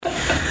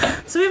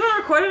So we haven't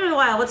recorded in a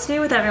while. What's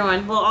new with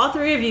everyone? Well, all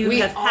three of you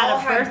have had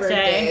a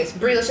birthday.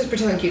 Brie, let's just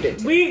pretend like you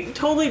did. We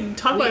totally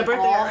talked about my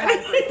birthday already.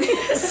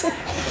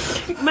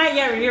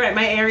 You're right.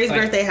 My Aries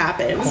birthday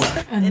happens.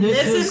 And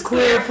this is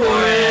queer for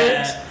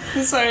it.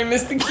 Sorry, I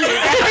missed the cue,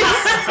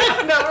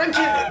 guys. No, we're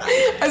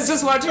kidding. I was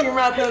just watching your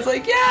mouth and I was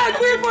like, yeah,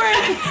 queer for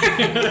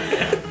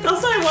it.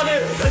 Also, I want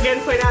to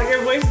again point out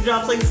your voice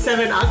drops like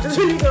 7 octaves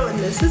when you go, and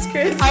this is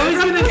Chris. I was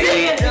gonna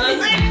say it.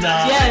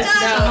 Yes.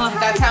 No,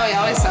 that's how he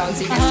always sounds.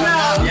 He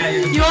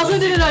just You also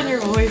did it on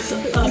your voice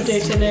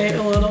update today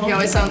a little. He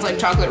always sounds like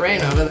Chocolate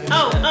Rain over there.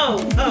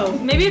 Oh.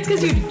 Maybe it's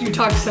because you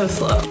talk so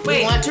slow.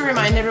 We want to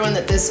remind everyone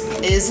that this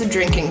is a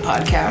drinking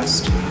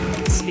podcast.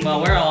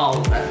 Well, we're all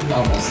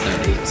almost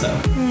 30, so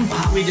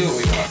we do what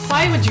we want.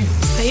 Why would you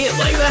say it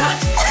like that?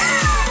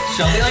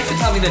 Shelby likes to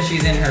tell me that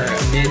she's in her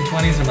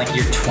mid-20s, and I'm like,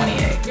 you're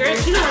 28. You're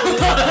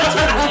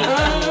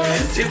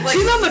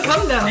She's on the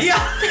come down. Yeah.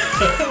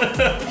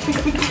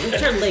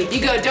 turn late.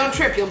 You go, don't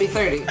trip, you'll be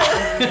 30.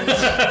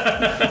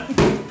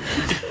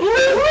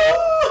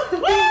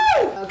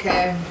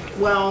 Okay,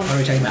 well, What are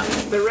we talking about?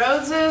 the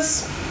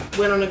Rhodeses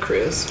went on a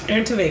cruise.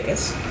 And to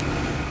Vegas.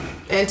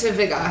 And to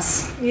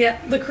Vegas. Yeah,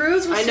 the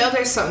cruise was I know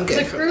there's something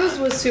good the from cruise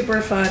that. was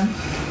super fun.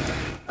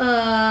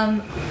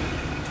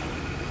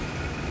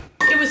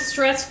 It was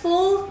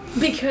stressful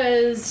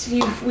because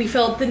we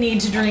felt the need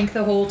to drink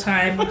the whole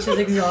time, which is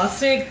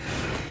exhausting.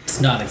 It's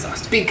not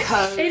exhausting.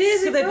 Because It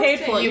is. They paid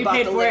for it. you You bought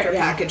paid the for it, liquor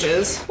yeah.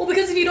 packages. Well,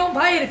 because if you don't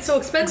buy it, it's so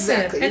expensive.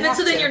 Exactly, you And then have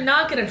so then to. you're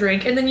not going to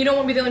drink. And then you don't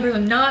want to be the only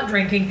person not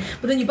drinking.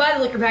 But then you buy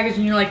the liquor package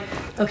and you're like,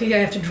 okay, I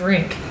have to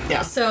drink.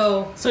 Yeah.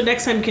 So, So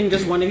next time, can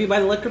just one of you buy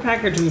the liquor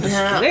package and we just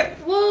Yeah. split it?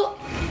 well,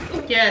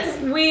 yes.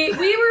 We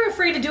were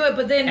afraid to do it,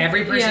 but then...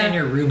 Every person yeah, in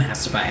your room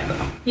has to buy it,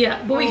 though.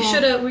 Yeah, but we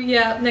should have...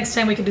 Yeah, next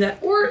time we could do that.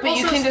 Or But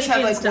you also can just sneak have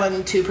in like stuff.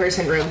 1-2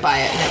 person room, buy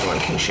it, and everyone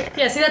can share.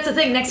 Yeah, see, that's the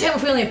thing. Next time,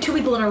 if we only have 2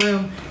 people in a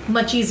room,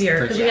 much easier.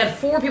 For Because we sure. had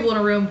 4 people in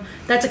a room,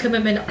 that's a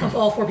commitment of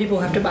all 4 people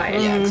who have to buy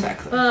it. Yeah,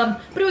 exactly. But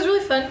it was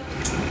really fun.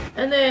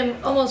 And then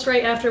almost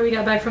right after we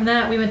got back from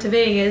that, we went to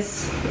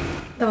Vegas.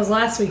 That was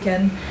last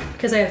weekend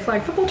because I had a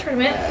flag football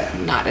tournament.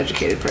 Not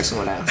educated person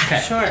would ask.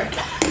 Okay. Sure.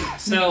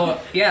 So,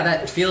 yeah,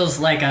 that feels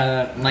like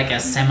a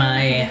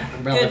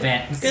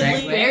semi-relevant Good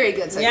segue. lead. Very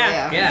good segue,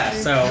 Yeah. Yeah,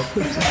 so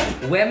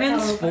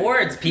women's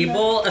sports,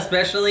 people,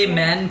 especially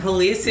men,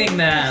 policing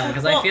them.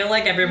 Because I Well- feel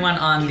like everyone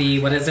on the,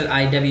 what is it,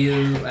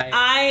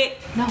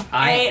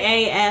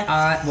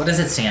 AAF. what does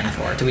it stand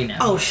for? Do we know?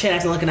 Oh shit, I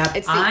have to look it up.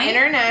 It's the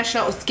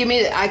international. Give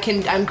me.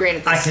 I'm great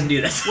at this. I can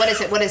do this. What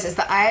is it? What is this?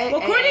 The I.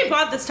 Well, Courtney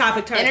brought this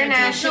topic to our attention.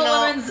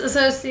 International- Women's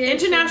Association.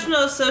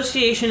 International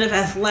Association of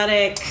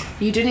Athletic.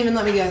 You didn't even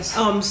let me guess.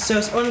 Want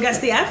to guess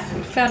the F?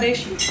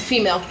 Foundation.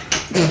 Female.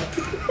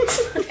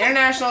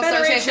 International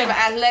Association of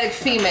Athletic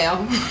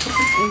Female.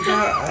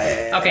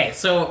 Okay,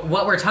 so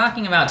what we're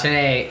talking about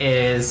today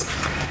is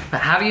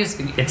how do you?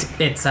 It's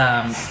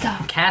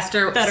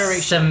Caster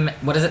Federation.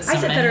 What is it? I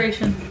said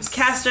Federation.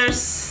 Caster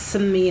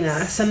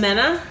Semenya.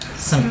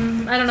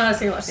 I don't know how to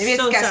say it last. Maybe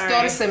it's So Castor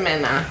sorry.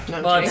 Semenya. No,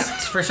 I'm Well, kidding.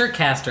 it's for sure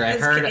Caster. I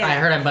It's- heard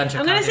yeah. a bunch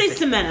of. I'm gonna say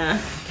context. Semenya.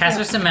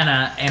 Caster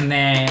Semenya, and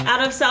then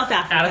Out of South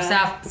Africa. out of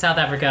South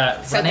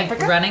Africa,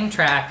 running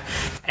track,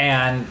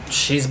 and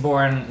she's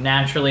born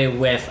naturally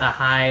with a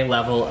high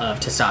level of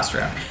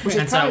testosterone. Which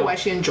is and probably so, why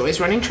she enjoys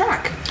running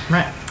track.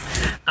 right.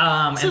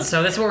 And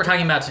so this is what we're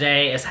talking about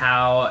today is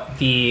how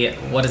the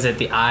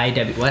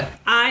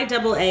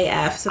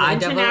IAAF, so the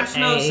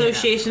International IAAF.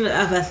 Association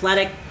of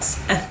Athletics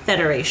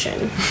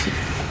Federation,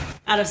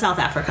 out of South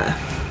Africa,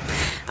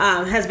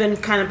 has been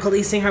kind of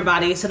policing her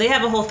body. So they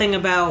have a whole thing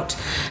about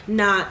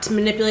not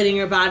manipulating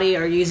your body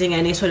or using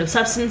any sort of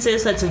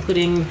substances. That's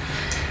including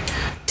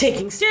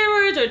taking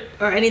steroids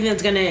or anything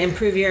that's going to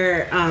improve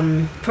your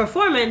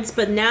performance,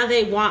 but now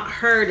they want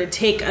her to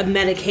take a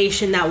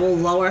medication that will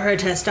lower her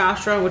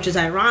testosterone, which is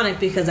ironic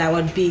because that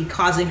would be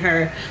causing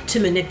her to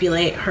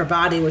manipulate her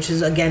body, which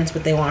is against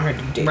what they want her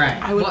to do. Right.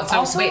 I would so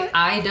also- wait,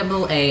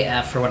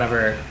 IAAF or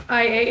whatever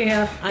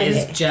IAAF.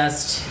 is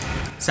just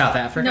South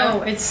Africa?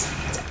 No, it's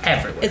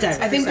everywhere. It's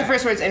I think the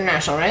first word's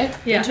international, right?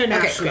 yeah.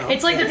 international.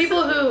 It's like the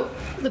people who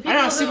I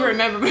don't super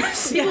remember, but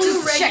people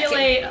who just checking.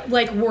 regulate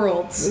like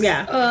worlds.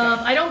 Yeah.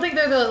 I don't think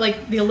they're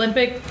the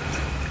Olympic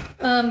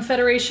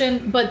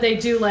federation, but they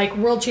do like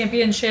world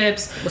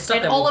championships Well, stuff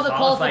and that all will of the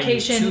qualify you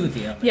qualification. to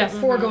the Olympics. Yeah,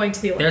 for going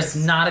to the Olympics.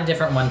 There's not a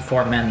different one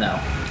for men though.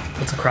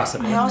 It's across the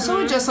board. I also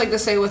would just like to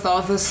say with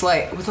all this the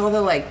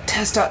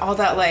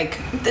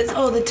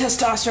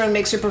testosterone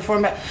makes her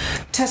perform better.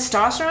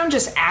 Testosterone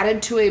just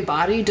added to a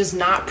body does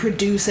not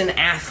produce an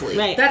athlete.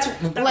 Right. That's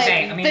Like,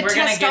 okay. I mean, the we're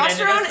gonna get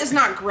into testosterone this. is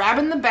not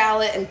grabbing the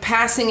ballot and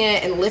passing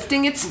it and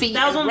lifting its feet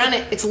That was and one of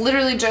running. It's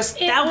literally just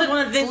that was one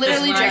of the things.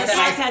 literally That's just-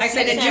 what I said. I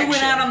said if you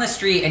went out on the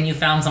street and you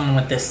found someone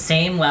with the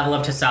same level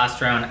of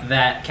testosterone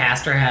that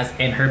Caster has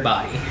in her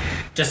body,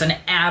 just an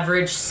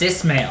average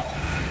cis male,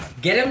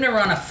 get him to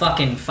run a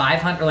fucking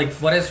 500, like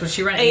what was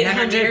she running?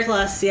 800 meter?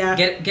 plus, yeah.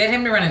 Get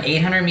him to run an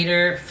 800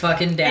 meter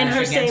fucking dash in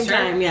her against same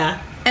time,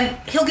 yeah. and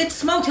he'll get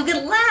smoked. He'll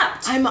get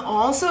lapped. I'm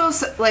also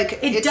like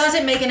It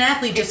doesn't make an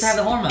athlete just to have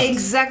the hormones.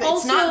 Exactly.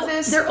 Also, it's not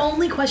this. they're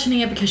only questioning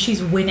it because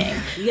she's winning.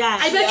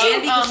 Yes. I bet you.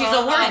 And because she's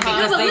a woman,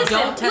 because but they listen,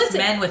 don't test listen,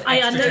 men with I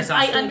extra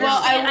testosterone.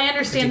 I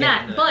understand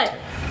that, but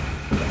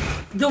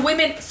the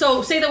women.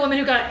 So say the woman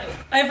who got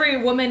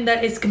every woman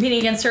that is competing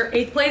against her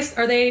 8th place.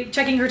 Are they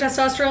checking her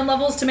testosterone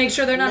levels to make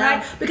sure they're not No.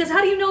 high? Because how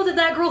do you know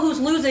that girl who's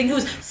losing,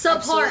 who's subpar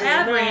Absolutely.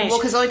 average? Right. well,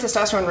 because only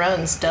testosterone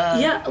runs. Duh.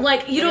 Yeah,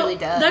 like you It know, really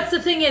does. that's the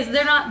thing is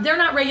they're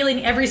not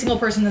regulating every single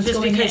person that's Just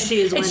going because in.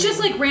 she is It's just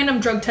winning. like random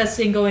drug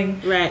testing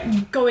going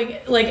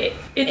like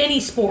in any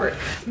sport.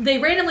 They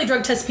randomly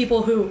drug test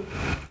people who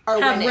Are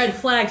have winning. red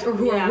flags or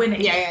who Yeah. are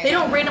winning. Yeah, They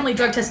don't randomly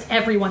drug test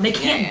everyone. They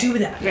can't do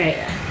that. Right.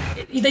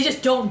 They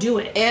just don't do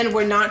it. And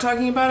we're not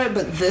talking about it,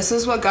 but this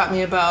is what got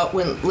me about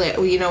when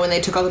they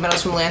took all the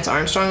medals from Lance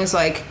Armstrong. Is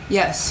like,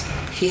 yes,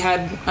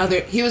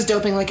 he was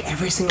doping like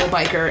every single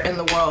biker in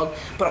the world,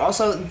 but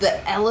also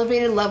the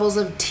elevated levels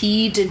of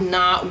T did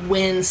not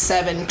win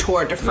 7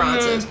 Tour de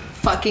France's.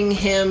 Fucking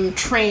him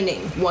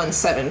training won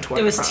 7 Tour It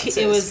de was France's.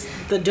 it was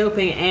the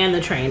doping and the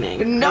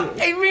training. No,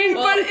 I mean,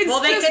 Well- but it's well,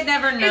 they just, could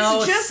never know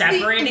it's just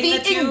separating the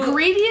the two.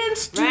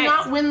 ingredients do Right.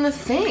 not win the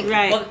thing.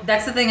 Right. Well,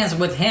 that's the thing is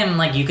with him,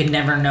 like you could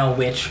never know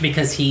which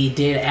because he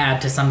did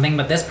add to something,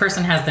 but this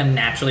person has them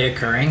naturally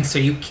occurring, so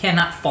you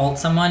cannot fault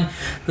someone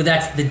who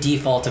that's the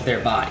default of their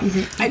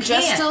body. I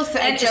just can't. still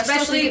And think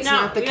especially- it's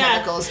not the yeah.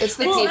 chemicals. It's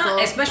the It's people.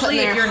 not, especially putting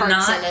if their you're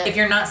hearts not in it. if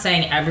you're not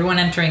saying everyone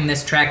entering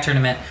this track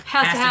tournament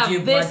Has to have do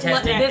blood this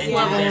testing this and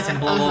level. do this and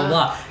blah blah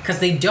blah because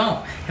they don't.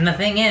 And the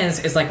thing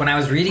is like when I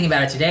was reading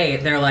about it today,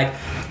 they're like,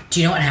 do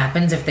you know what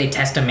happens if they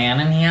test a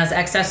man and he has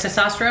excess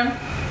testosterone?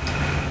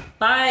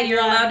 Bye, you're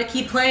allowed to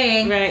keep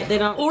playing. Right. They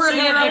don't. Or so they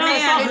you have don't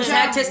excess fault You've him.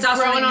 had testosterone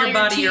Growing in all your your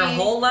body your teeth.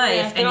 whole life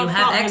Yeah, they and you don't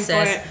have fault him for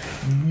excess.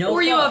 No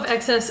Or you fault. have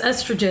excess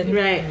estrogen.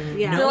 Right.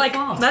 Yeah. They're like,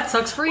 fault. that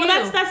sucks for Well,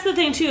 you. that's the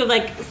thing too.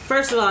 Like,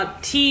 first of all,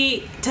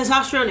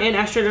 testosterone and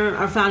estrogen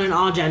are found in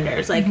all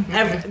genders. Like, men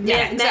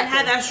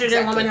have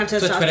estrogen, women have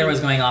testosterone. So Twitter was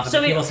going off.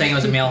 So People saying it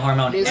was a male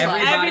hormone. Newsflash.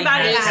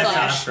 Everybody has has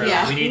testosterone.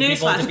 Yeah. We need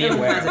people to be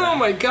aware of Oh it.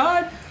 my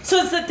god. So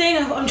it's the thing.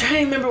 I'm trying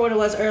to remember what it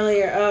was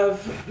earlier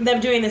of them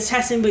doing this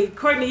testing. But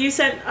Courtney, you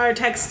sent our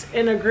text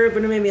in a group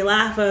and it made me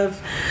laugh. Of,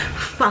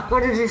 fuck,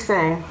 what did you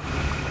say?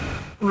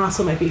 I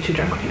also might be too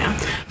drunk right now.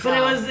 But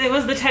it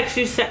was the text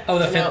you sent. Oh,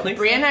 the No, fifth place?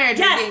 Bria and I are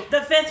Yes, drinking. the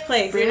 5th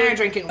place. Bria and I are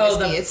drinking whiskey. Oh,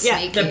 the- it's yeah,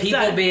 sneaky. The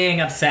people being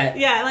upset.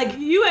 Yeah, like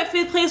you at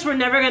 5th place were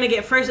never gonna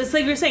get first. It's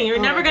like you're saying, you're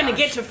never my gonna gosh.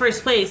 get to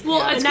first place.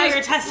 Well, and it's now 'cause-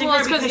 you're testing well,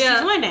 her it's 'cause, because yeah,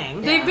 she's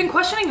winning. They've been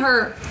questioning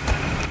her.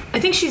 I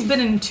think she's been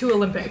in 2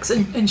 Olympics,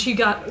 and she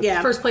got Yeah.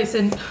 first place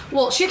in.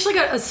 Well, she actually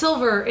got a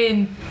silver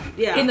in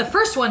the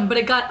first one, but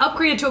it got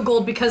upgraded to a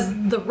gold because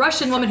the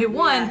Russian woman who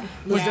won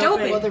was Yeah.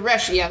 doping. Well, the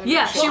Russian, yeah.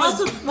 Yeah, she Well,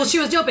 was. also- Well, she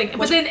was doping,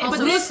 but then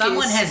Also, this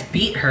someone has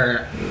beat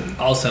her.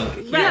 Also,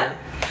 yeah.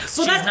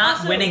 Well, she's that's not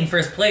also- winning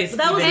first place.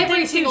 That was even- Every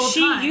every single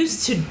single time.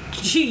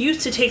 She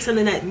used to take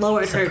something that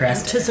lowered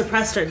Suppressed her to it.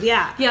 suppress her.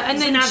 Yeah. Yeah, and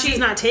so then now she- she's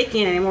not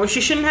taking it anymore. She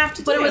shouldn't have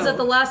to. But it was at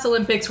the last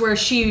Olympics where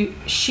she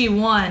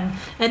won,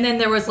 and then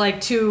there was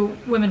like 2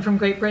 women from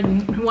Great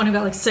Britain, one who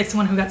got like 6th,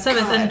 one who got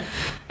 7th, God.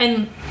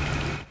 and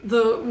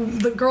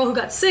the girl who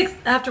got 6th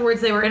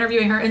afterwards they were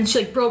interviewing her and she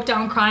like broke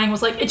down crying,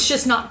 was like, it's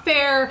just not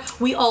fair,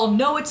 we all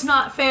know it's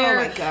not fair.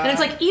 Oh my God. And it's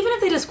like, even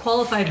if they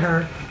disqualified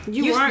her,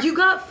 you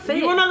got fit.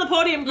 You weren't on the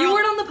podium, girl. You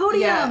weren't on the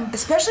podium. Yeah,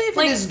 especially if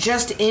Like- it is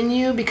just in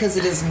you because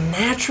it is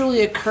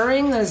naturally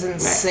occurring. That is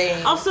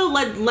insane. Also,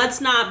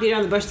 let's not beat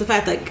around the bush. The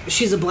fact that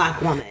she's a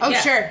black woman. Oh,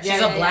 Yeah, sure. She's Yeah, a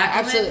yeah, black yeah.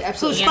 woman. Absolutely,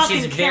 absolutely. Who's And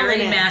she's fucking very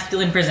killing it.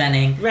 masculine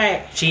presenting.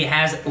 Right. She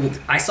has.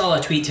 I saw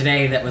a tweet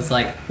today that was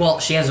like, "Well,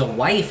 she has a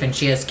wife and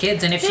she has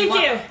kids, and if Thank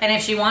you.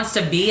 if she wants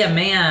to be a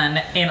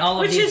man in all of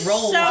Which these is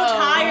roles, so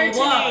tired to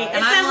whoa. me. And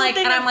It's I'm that like,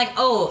 thing and that- I'm like,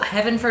 oh,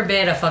 heaven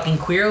forbid a fucking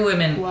queer a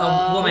woman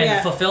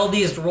Yeah. fulfill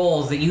these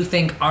roles that you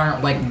think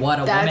aren't like what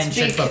a woman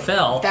should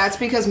fulfill. That's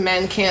because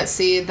men can't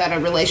see that a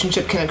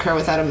relationship can occur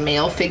without a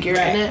male figure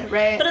in it,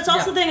 right? But it's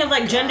also Yeah. the thing of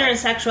like gender and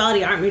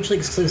sexuality aren't mutually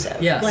exclusive.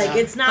 Yes. Like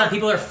it's not. But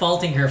people are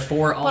faulting her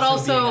for But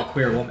also, being a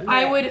queer woman.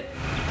 I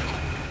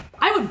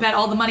would bet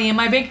all the money in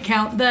my bank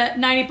account that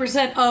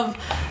 90% of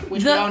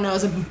which the we all know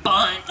is a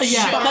bunch.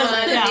 Yeah,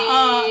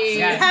 Bunny.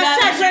 yeah,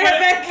 Hashtag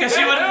Rayvick. Because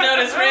she wouldn't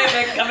notice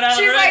Rayvick coming out of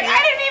the She's room. like,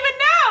 I didn't even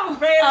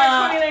know.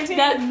 Rayvick 2019.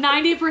 that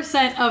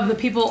 90% of the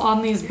people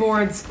on these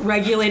boards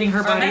regulating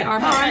her body men. are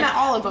Oh, I men. meant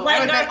all of them. I like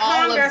would our bet all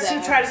of Congress who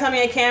them. tried to tell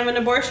me I can't have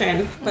an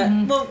abortion. But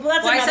well, that's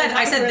Well, I another said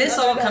topic for this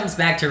another all day. comes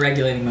back to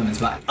regulating women's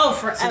bodies. Oh,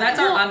 forever. So that's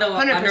our Well,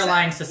 100%.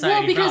 underlying society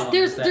Well, because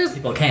problem, is that there's-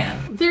 people can.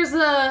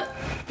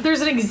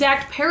 There's an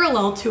exact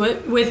parallel to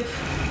it with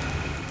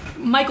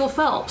Michael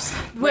Phelps.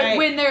 Right.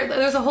 When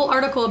there's a whole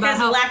article about His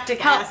how lactic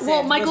how acid well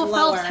was Michael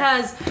lower. Phelps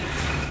has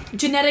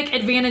genetic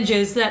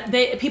advantages that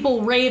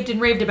people raved and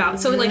raved about.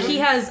 So like he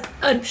has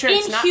an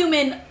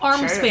inhuman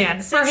arm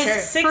span for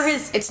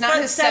his it's not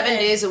his 7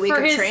 days a week for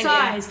of his training.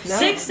 size. No.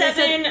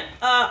 6'7"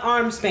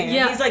 arm span.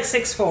 Yeah. He's like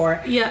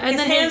 6'4". Yeah, and his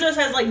then hands just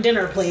has like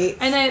dinner plates.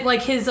 And then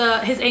like his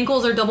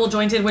ankles are double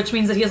jointed, which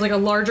means that he has like a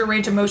larger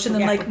range of motion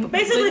than like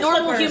basically the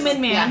normal flippers.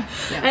 human man.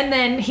 Yeah. And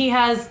then he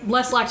has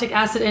less lactic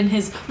acid in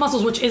his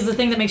muscles, which is the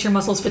thing that makes your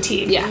muscles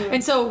fatigue. Yeah.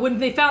 And so when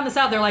they found this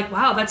out, they're like,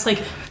 wow, that's like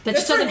that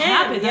just for doesn't him,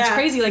 happen. That's yeah.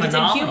 crazy. Like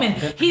Phenomenal. it's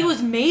inhuman. He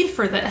was made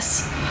for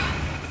this.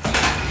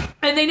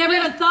 And they never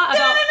even thought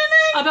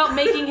about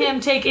making him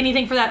take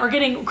anything for that or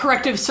getting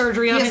corrective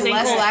surgery He on has his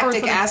ankles. less or lactic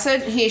something.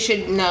 acid. He should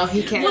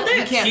he can't. Well,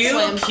 he can't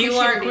swim. He You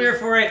are shouldn't be. queer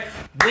for it.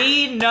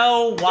 We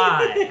know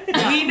why.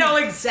 We know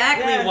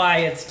exactly why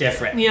it's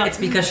different. Yeah. It's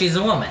because she's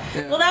a woman.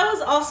 Well, that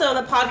was also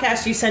the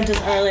podcast you sent us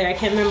earlier. I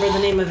can't remember the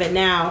name of it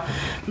now,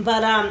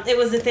 but it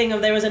was the thing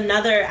of there was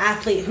another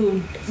athlete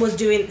who was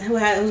going through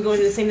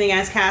the same thing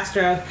as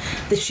Castro.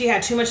 That she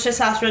had too much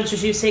testosterone, so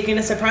she was taking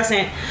a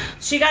suppressant.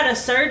 She got a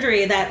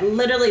surgery that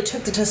literally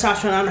took the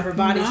testosterone out of her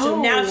body.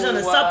 So now she's on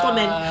a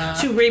supplement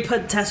to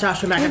re-put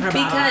testosterone back in her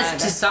body.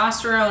 Because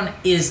testosterone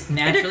is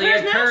naturally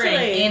occurs occurring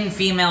naturally. in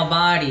female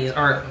bodies,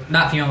 or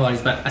not female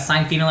bodies, but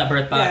assigned female at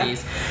birth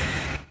bodies.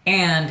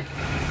 And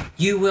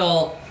you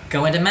will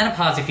go into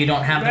menopause if you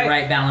don't have the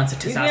right balance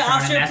of You get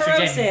testosterone and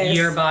estrogen. osteoporosis.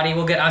 Your body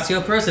will get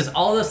osteoporosis.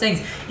 All those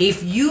things.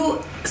 If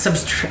you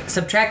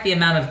subtract the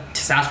amount of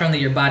testosterone that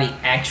your body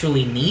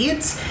actually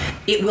needs,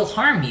 it will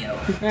harm you.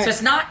 Right. So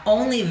it's not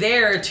only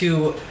there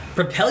to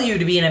propel you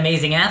to be an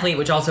amazing athlete,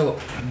 which also,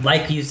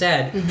 like you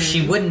said,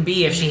 she wouldn't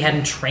be if she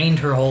hadn't trained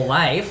her whole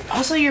life.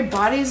 Also, your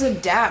bodies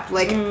adapt.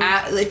 Like,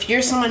 if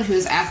you're someone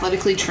who's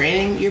athletically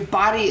training, your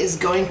body is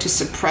going to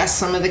suppress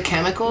some of the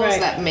chemicals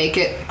that make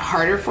it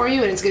harder for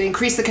you, and it's going to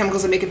increase the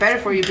chemicals that make it better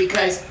for you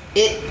because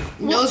it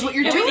knows what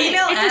you're doing.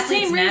 Female It's the athletes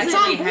same reason.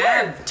 naturally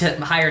It's on have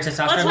higher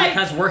testosterone why-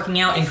 because working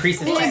out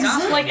increases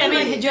testosterone. Like, I mean,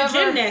 like did you ever,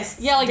 gymnasts,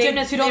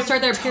 gymnasts who don't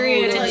start their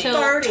period totally until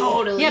 30.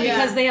 Totally. Yeah,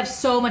 because they have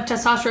so much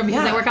testosterone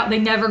because they work out. They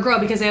never grow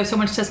because they have so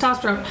much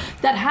testosterone.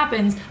 That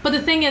happens. But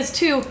the thing is,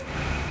 too,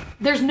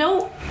 there's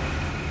no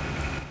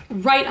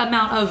right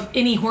amount of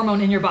any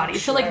hormone in your body.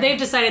 So, like, they've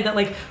decided that,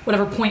 like,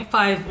 whatever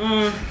 0.5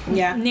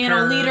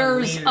 nanoliters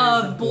liters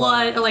of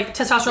blood, or, like,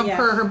 testosterone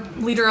per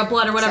liter of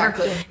blood or whatever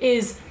Exactly.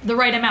 is the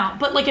right amount.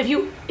 But, like, if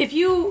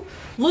you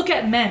look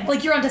at men,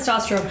 like you're on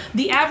testosterone,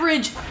 the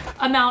average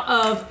amount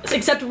of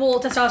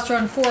acceptable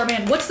testosterone for a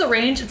man, what's the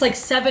range? It's like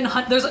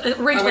 700. There's a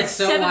range Oh, like it's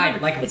so 700.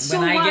 wide. Like it's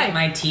when so I wide. get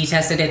my T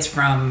tested, it's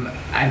from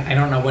I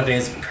don't know what it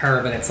is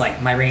per, but it's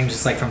like my range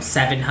is like from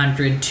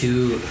 700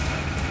 to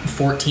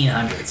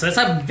 1400. So that's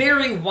a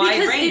very wide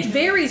because range. it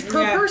varies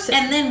per person.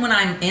 And then when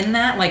I'm in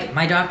that, like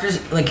my doctors,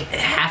 like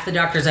half the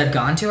doctors I've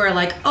gone to are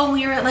like, "Oh,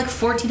 you're at like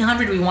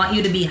 1400. We want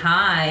you to be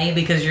high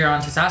because you're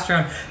on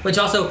testosterone." Which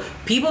also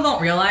people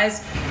don't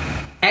realize.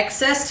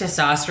 Excess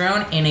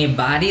testosterone in a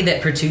body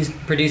that produces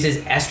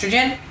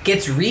estrogen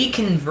gets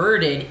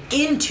reconverted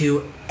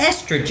into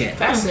estrogen.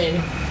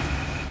 Fascinating.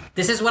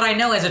 This is what I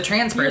know as a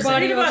trans Your person.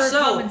 body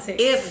So, overcompensates.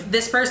 if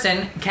this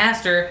person,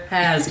 Castor,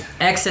 has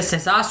excess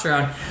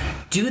testosterone,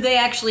 do they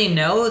actually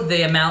know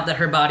the amount that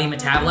her body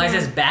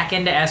metabolizes back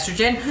into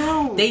estrogen?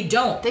 No. They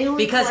don't. They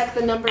only because collect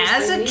the numbers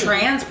as they a need.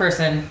 trans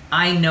person,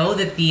 I know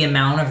that the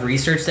amount of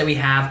research that we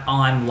have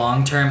on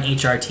long-term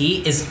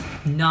HRT is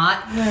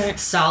not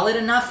solid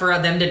enough for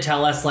them to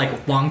tell us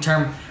like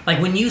long-term,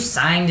 like when you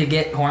sign to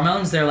get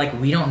hormones, they're like,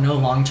 we don't know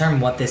long-term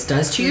what this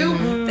does to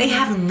you. They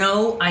have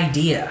no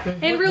idea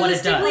And what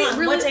it does.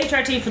 realistically, What's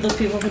HRT for those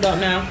people who don't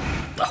know?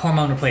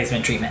 Hormone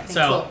replacement treatment.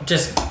 So Cool.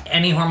 just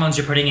any hormones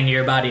you're putting into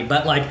your body,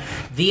 but like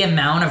the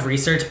amount of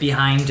research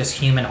behind just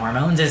human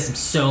hormones is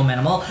so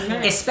minimal.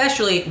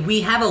 Especially we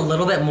have a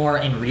little bit more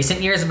in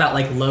recent years about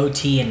like low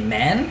T in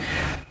men,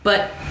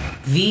 but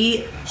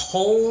the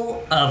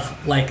whole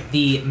of like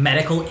the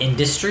medical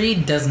industry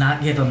does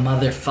not give a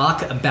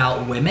motherfuck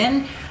about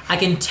women. I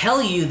can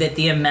tell you that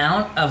the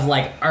amount of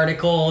like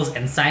articles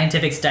and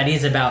scientific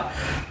studies about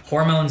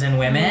hormones in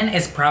women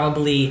is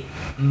probably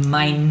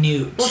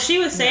minute. Well, she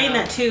was saying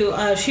that too.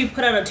 She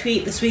put out a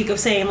tweet this week of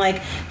saying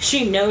like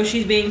she knows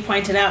she's being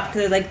pointed out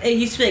because like it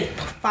used to be like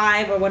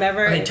 5 or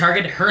whatever. They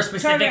target her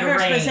specific Target her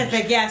range.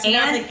 specific, yes. And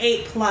now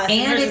it's like 8+,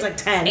 and hers is like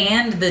 10.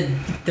 And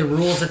the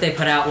rules that they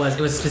put out was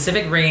it was a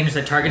specific range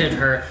that targeted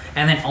her,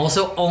 and then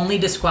also only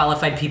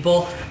disqualified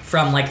people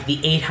from like the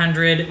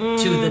 800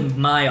 to the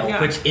mile, Yeah.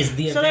 which is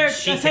the so event they're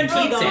she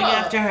essentially competes going in.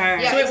 after her.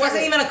 Yeah. So it wasn't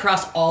exactly. even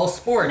across all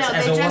sports. No,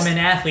 As they a just- woman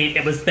athlete,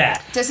 it was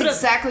that. Just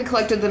exactly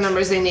collected the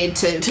numbers they need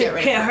to get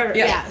ready. Get her.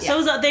 Yeah. So it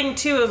was a thing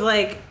too of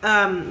like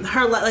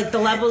her like the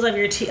levels of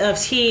your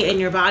T in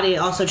your body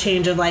also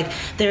change. Of like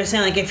they were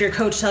saying like if your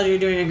coach tells you you're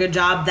doing a good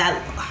job,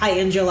 that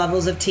heightens your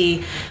levels of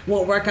T.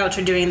 What workouts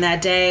you're doing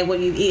that day, what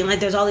you eat. And like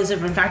there's all these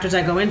different factors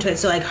that go into it.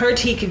 So like her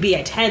T could be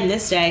at 10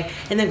 this day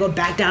and then go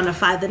back down to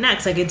 5 the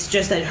next. Like it's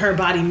just that her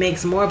body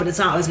makes more, but it's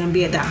not always going to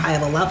be at that high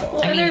of a level.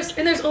 Well, and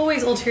there's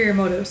always ulterior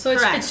motives. So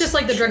it's just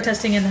like the drug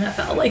testing in the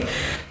NFL.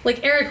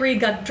 Like Eric Reed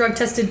got drug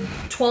tested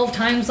 12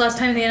 times last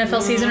time in the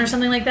NFL season or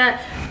something like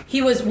that.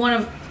 He was one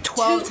of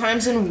 12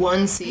 times in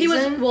one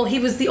season? He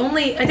was the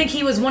only, I think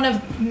he was one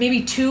of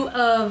maybe two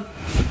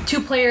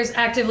players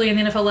actively in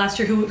the NFL last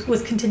year who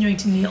was continuing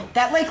to kneel.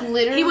 That like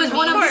literally He was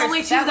one of the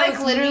only two that was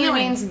literally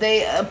kneeling. means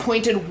they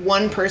appointed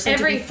one person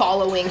to be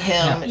following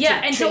him.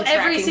 Yeah, and so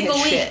every single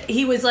week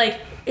he was like,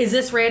 is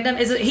this random?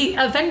 Is it? He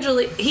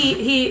eventually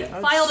he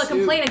filed a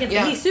complaint against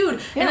him. He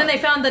sued, and then they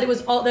found that it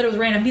was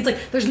random. He's like,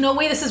 "There's no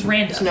way this is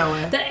random. There's no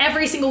way. That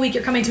every single week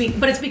you're coming to me,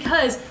 but it's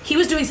because he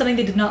was doing something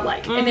they did not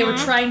like, and they were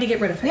trying to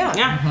get rid of him.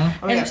 Yeah.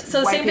 Oh my And gosh,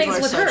 so the white same people things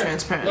are with so her.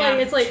 transparent. Like,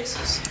 it's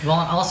like Well,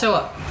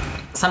 also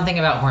something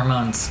about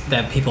hormones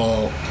that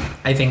people,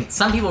 I think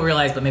some people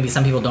realize, but maybe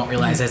some people don't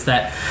realize, is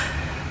that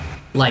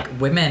like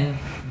women,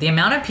 the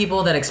amount of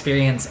people that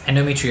experience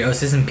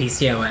endometriosis and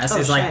PCOS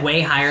is like way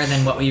higher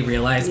than what we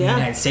realize in the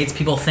United States.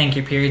 People think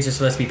your periods are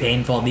supposed to be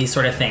painful, these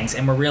sort of things.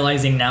 And we're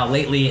realizing now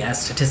lately,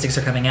 as statistics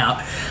are coming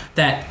out,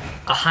 that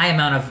a high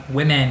amount of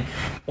women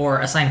or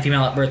assigned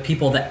female at birth,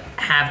 people that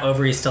have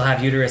ovaries, still have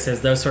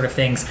uteruses, those sort of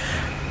things,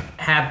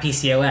 have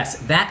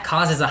PCOS. That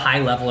causes a high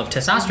level of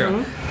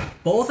testosterone.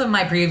 Both of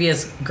my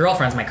previous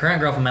girlfriends, my current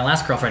girlfriend, my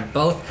last girlfriend,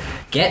 both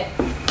get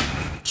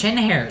chin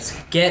hairs,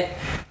 get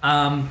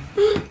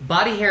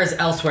body hairs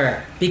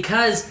elsewhere,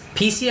 because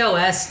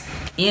PCOS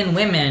in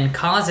women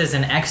causes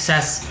an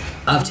excess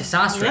of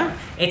testosterone. Yeah.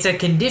 It's a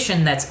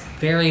condition that's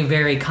very,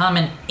 very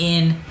common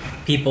in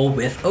people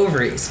with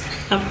ovaries.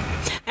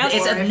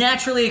 It's a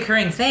naturally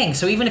occurring thing.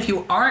 So even if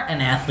you aren't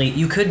an athlete,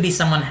 you could be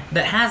someone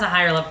that has a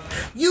higher level.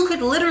 You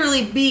could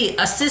literally be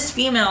a cis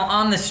female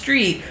on the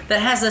street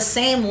that has the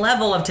same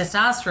level of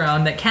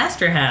testosterone that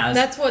Castor has.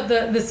 that's what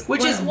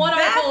Which is one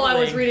article I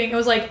was baffling. reading. It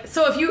was like,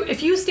 so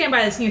if you stand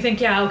by this and you think,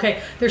 yeah,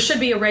 okay, there should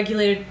be a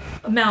regulated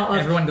amount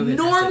Everyone go of get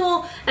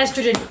normal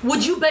estrogen,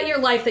 would you bet your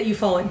life that you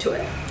fall into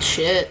it?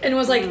 Shit. And it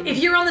was like, if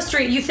you're on the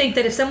street, you think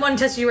that if someone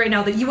tested you right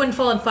now, that you wouldn't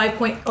fall in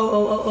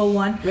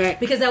 5.00001, Right.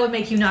 because that would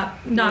make you not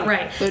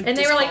right. They'd And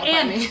they were like,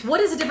 disqualify and me. what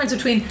is the difference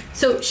between?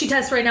 So she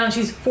tests right now and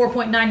she's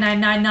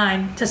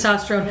 4.9999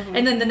 testosterone,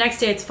 and then the next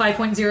day it's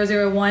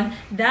 5.001.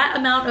 That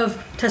amount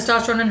of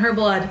testosterone in her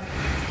blood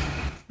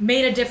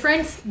made a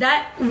difference.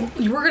 That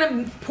we're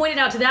gonna point it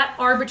out to that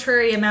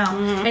arbitrary amount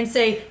and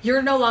say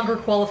you're no longer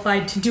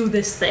qualified to do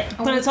this thing.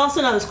 But it's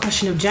also now this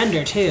question of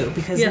gender too,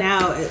 because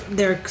now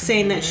they're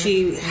saying that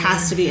she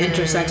has to be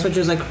intersex, which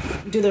is like,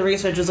 do the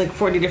research, is like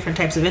 40 different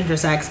types of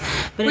intersex.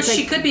 But Which it's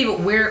she like, could be,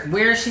 but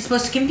where is she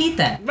supposed to compete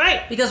then?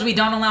 Right. Because we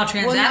don't allow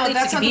trans Well, no, athletes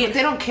that's to not. compete.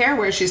 They don't care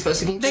where she's supposed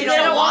to be. They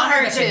don't want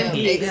her to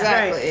compete.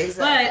 Exactly. Right.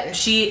 Exactly. But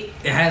she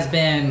has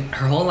been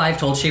her whole life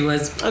told she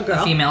was A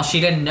girl. female. She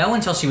didn't know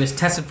until she was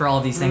tested for all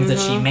of these things that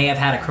she may have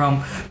had a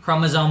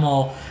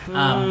chromosomal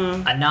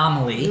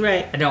anomaly.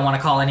 Right. I don't want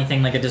to call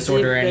anything like a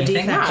disorder or The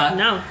anything. defect. But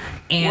No.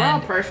 We're all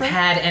And perfect.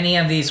 had any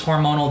of these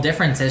hormonal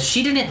differences.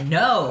 She didn't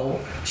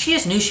know. She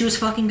just knew she was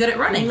fucking good at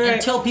running Right.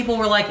 until people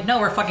were like, "No,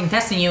 we're fucking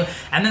testing you,"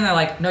 and then they're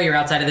like, "No, you're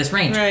outside of this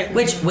range." Right.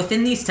 Which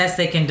within these tests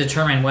they can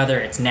determine whether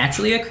it's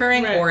naturally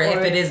occurring Right. or if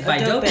Or it is by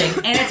doping.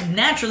 doping, and it's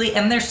naturally,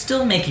 and they're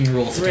still making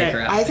rules to take Right.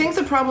 her out. I think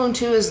the problem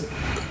too is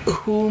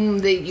whom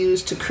they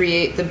use to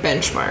create the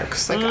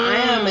benchmarks. Like I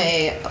am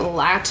a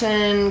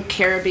Latin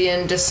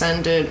Caribbean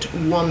descendant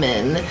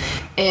woman,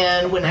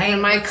 and when Right,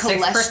 my with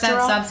 6%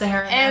 cholesterol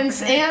sub-Saharan and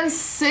African. and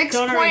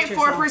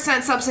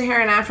 6.4%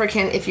 sub-Saharan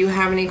African. If you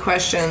have any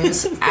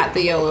questions, at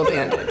the Yellow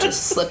Bandit,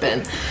 just slip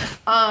in.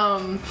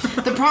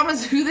 The problem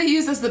is who they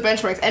use as the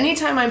benchmarks.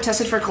 Anytime I'm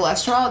tested for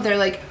cholesterol, they're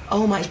like,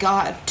 "Oh my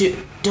god, dude,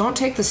 don't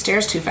take the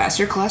stairs too fast.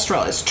 Your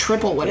cholesterol is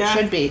triple what it Yeah.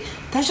 should be."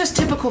 That's just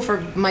typical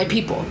for my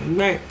people.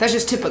 Right. That's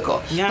just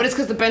typical. Yeah. But it's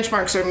because the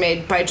benchmarks are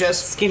made by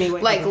just Skinny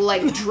white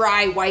like people.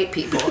 dry white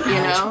people, you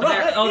know?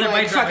 They're Like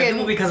white dry fucking-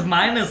 people, because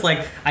mine is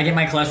like, I get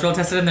my cholesterol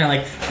tested and they're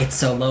like, it's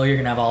so low you're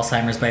gonna have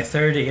Alzheimer's by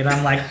 30, and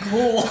I'm like,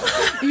 cool.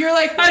 You're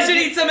like, I should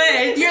eat some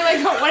eggs. You're like,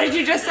 "Oh, what did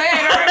you just say?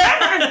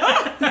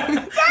 I don't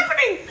remember. What's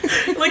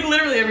happening? Like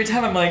literally every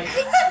time I'm like,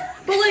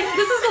 But like,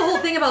 this is the whole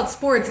thing about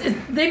sports.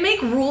 They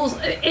make rules.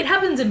 It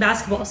happens in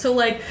basketball. So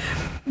like,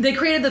 they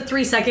created the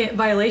 3-second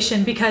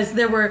violation because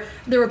there were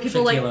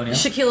people like Shaquille O'Neal.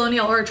 Shaquille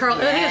O'Neal or Charles.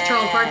 I think it was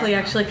Charles Barkley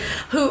actually,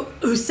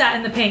 who sat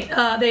in the paint.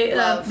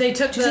 They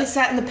took Did you say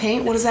sat in the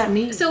paint? What does that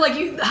mean? so like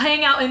you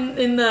hang out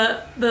in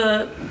the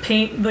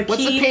paint. The What's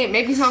key, the paint?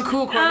 Make me sound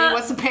cool, Courtney.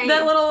 What's the paint?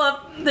 That little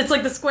that's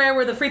like the square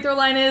where the free throw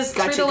line is.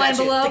 Free Gotcha, throw line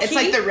gotcha. below. It's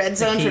like the red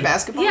zone key. for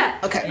basketball? Yeah.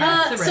 Okay.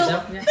 it's the red So,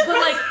 zone, yeah. but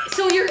like,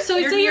 so You're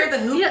say near you're the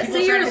hoop, yeah, people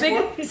say you're trying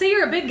a to big, say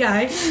you're a big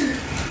guy.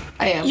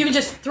 I am. You can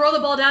just throw the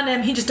ball down to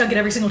him. He just dunk it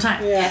every single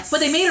time. Yes. But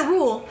they made a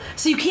rule,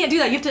 so you can't do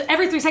that. You have to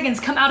every 3 seconds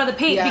come out of the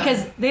paint Yeah.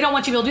 because they don't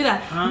want you to be able to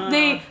do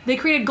that. They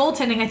created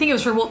goaltending. I think it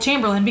was for Wilt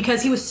Chamberlain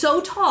because he was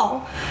so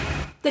tall.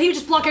 that he would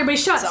just block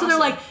everybody's shots. So they're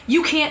awesome. like,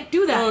 you can't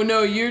do that. Oh,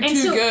 no, you're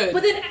too good.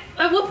 But then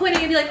at what point are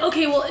you gonna be like,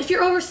 okay, well, if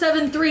you're over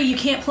 7'3", you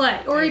can't play,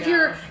 or if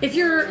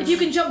you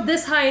can jump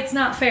this high, it's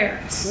not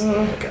fair.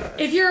 Oh my god.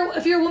 If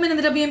you're a woman in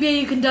the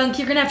WNBA, you can dunk.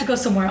 You're gonna have to go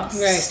somewhere else.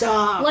 Right.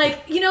 Stop.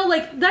 Like,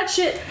 like that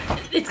shit,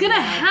 it's gonna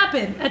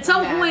happen at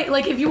some point.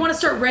 Like, if you want to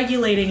start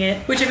regulating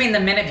it. Which, I mean, the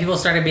minute people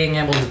started being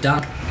able to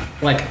dunk,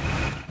 like,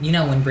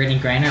 when Brittany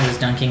Griner was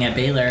dunking at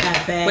Baylor,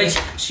 At Bay. which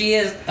she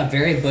is a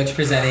very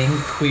butch-presenting,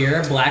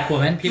 queer, black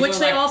woman. People Which are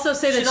they like, also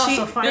say that she's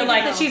also fine. They're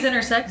like, that she's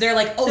intersex. They're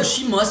like, oh,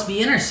 she must be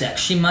intersex.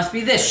 She must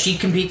be this. She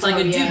competes like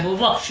a dude. Blah, blah,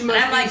 blah. She And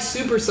must I'm be like,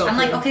 super something. I'm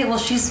like, okay, well,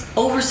 she's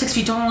over 6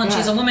 feet tall and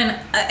she's a woman.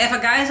 If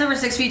a guy's over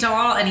 6 feet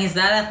tall and he's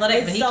that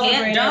athletic, but he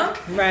can't dunk,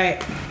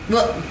 Right.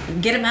 well,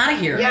 get him out of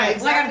here. Yeah, Like,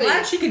 exactly. I'm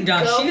glad she can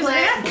dunk. She's an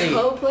athlete.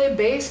 Go play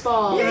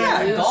baseball.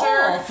 Yeah, loser.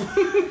 golf.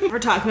 We're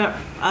talking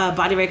about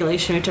body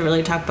regulation. We have to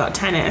really talk about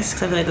tennis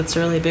because I feel like that's a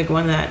really big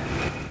one that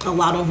a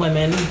lot of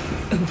women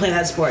who play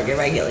that sport get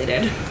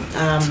regulated.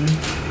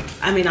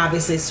 I mean,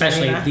 obviously,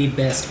 Especially Serena. the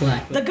best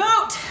black The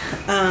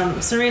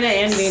GOAT! Serena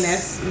and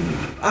Venus,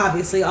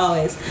 obviously,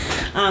 always.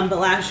 But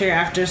last year,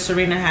 after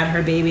Serena had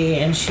her baby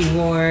and she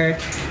wore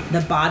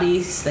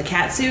the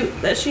cat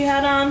suit that she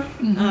had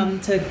on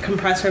to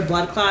compress her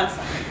blood clots,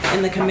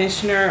 and the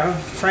commissioner of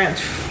France,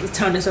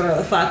 Tony, whatever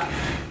the fuck,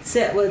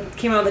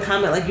 came out with a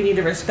comment like, you need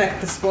to respect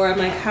the sport. I'm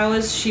like, how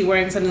is she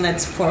wearing something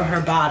that's for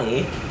her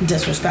body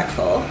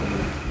disrespectful?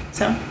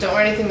 So Don't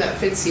wear anything that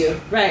fits you.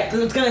 right,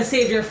 it's gonna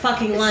save your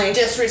fucking life.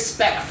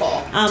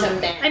 Disrespectful to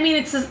men. I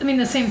mean,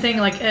 the same thing.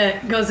 Like,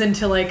 it goes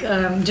into like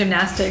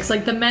gymnastics.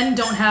 Like, the men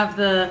don't have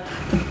the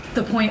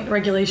point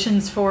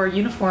regulations for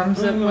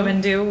uniforms that women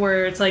do,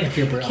 where it's like If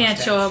your you bra can't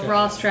strap show a shows.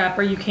 bra strap,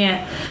 or you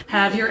can't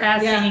have your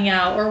ass Yeah. hanging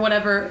out, or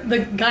whatever. The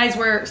guys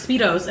wear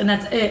speedos, and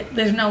that's it.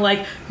 There's no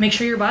like, make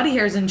sure your body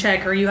hair is in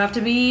check, or you have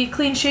to be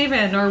clean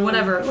shaven, or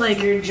whatever.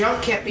 Like, Your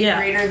junk can't be Yeah.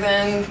 greater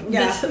than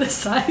this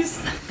size.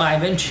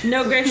 5 inch.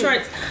 No gray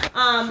shorts.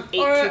 8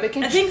 cubic I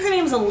inches. think her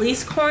name's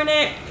Elise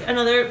Cornet,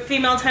 another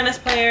female tennis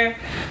player.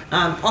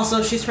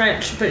 Also, she's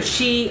French, but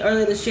she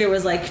earlier this year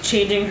was like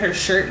changing her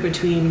shirt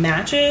between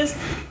matches,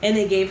 and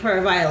they gave her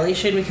a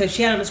violation because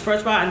she had on a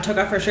sports bra and took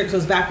off her shirt because it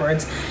was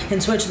backwards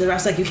and switched to the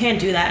rest. Like, you can't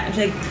do that. And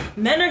she's like,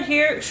 men are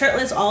here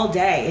shirtless all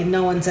day, and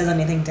no one says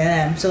anything to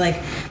them. So like,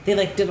 they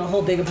like did a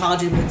whole big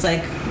apology. But it's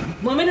like,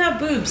 women have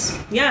boobs.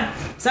 Yeah,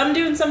 some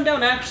do and some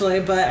don't actually.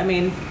 But I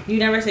mean, you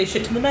never say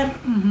shit to the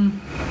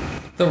men.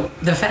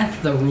 The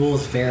fact that the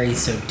rules vary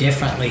so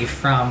differently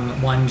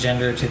from one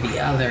gender to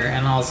the other,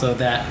 and also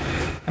that,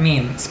 I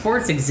mean,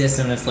 sports exist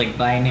in this like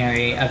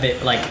binary of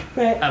it, like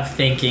Right. of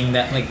thinking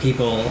that like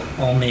people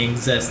only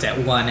exist at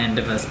one end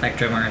of a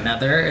spectrum or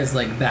another is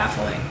like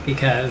baffling,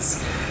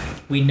 because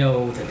we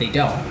know that they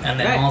don't. And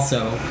then Right.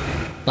 also,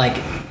 like,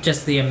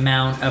 just the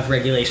amount of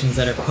regulations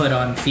that are put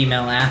on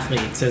female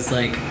athletes is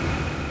like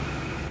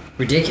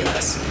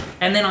ridiculous.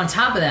 And then on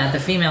top of that, the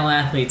female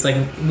athletes, like,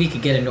 we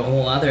could get into a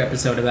whole other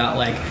episode about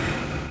like,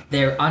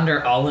 they're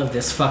under all of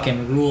this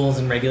fucking rules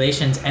and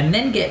regulations and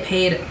then get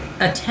paid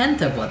a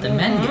tenth of what the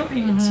men get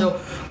paid. So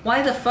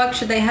why the fuck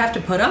should they have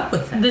to put up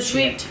with that This shit?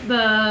 week,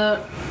 the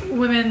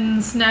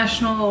women's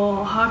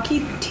national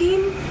hockey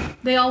team,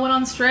 they all went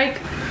on strike,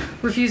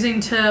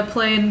 refusing to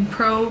play in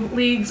pro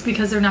leagues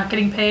because they're not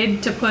getting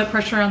paid, to put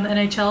pressure on the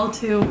NHL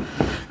to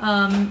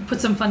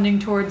put some funding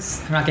towards.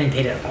 They're not getting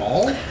paid at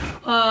all?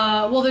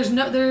 Well, there's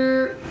no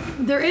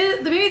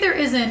maybe there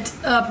isn't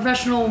a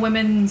professional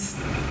women's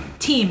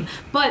team,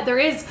 but there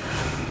is.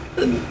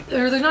 Or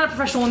there's not a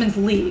professional women's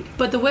league,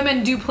 but the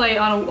women do play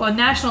on a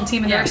national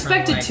team, and Yeah, they're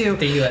expected from, to. like,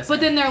 the USA.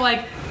 But then they're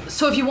like,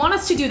 so if you want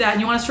us to do that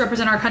and you want us to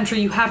represent our country,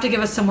 you have to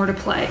give us somewhere to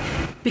play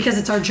because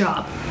it's our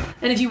job.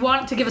 And if you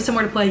want to give us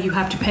somewhere to play, you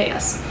have to pay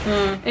us.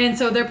 And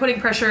so they're putting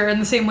pressure in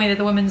the same way that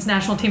the women's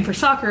national team for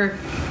soccer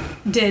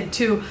did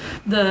to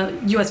the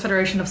U.S.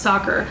 Federation of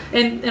Soccer,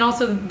 and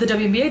also the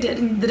WNBA did.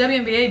 And the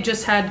WNBA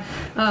just had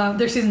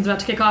their season's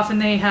about to kick off,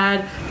 and they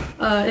had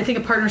I think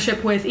a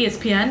partnership with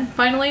ESPN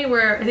finally,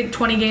 where I think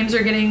 20 games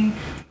are getting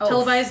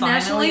televised finally,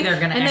 nationally. they're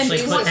gonna and then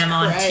actually put them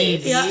on Jesus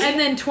TV. Christ. yeah, and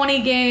then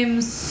 20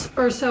 games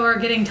or so are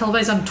getting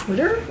televised on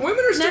Twitter.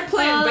 Women are still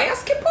playing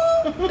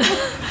basketball?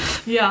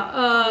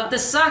 Yeah, The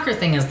soccer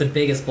thing is the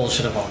biggest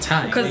bullshit of all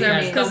time. 'Cause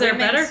they're the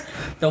better? women's-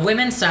 The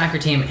women's soccer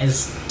team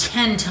is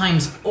 10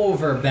 times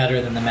over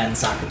better than the men's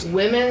soccer team.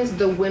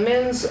 The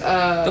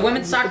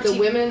women's soccer team-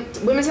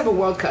 women's have a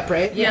World Cup,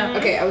 right? Yeah.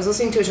 Okay, I was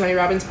listening to a Tony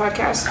Robbins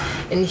podcast,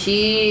 and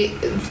he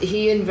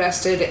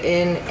invested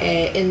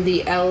in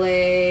the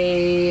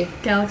LA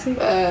Galaxy.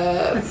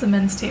 That's the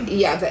men's team.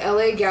 yeah, the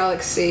LA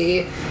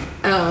Galaxy,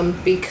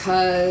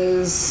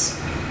 because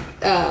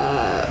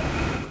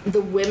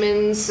the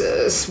women's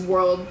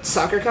World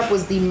Soccer Cup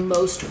was the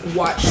most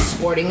watched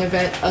sporting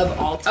event of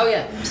all time. Oh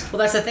yeah. Well,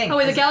 that's the thing. Oh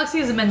wait, the Galaxy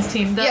is a men's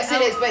team. Yes,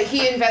 it is, but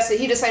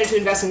he decided to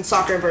invest in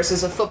soccer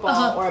versus a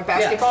football or a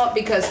basketball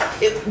because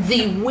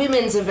the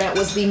women's event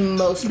was the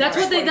most. That's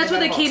what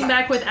they came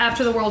back with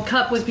after the World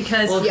Cup was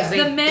because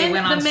they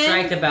went on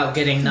strike about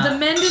getting not the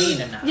men paid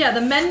didn't, enough. yeah,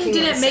 the men King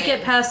didn't make insane.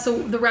 it past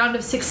the round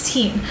of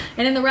 16,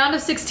 and in the round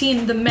of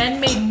 16, the men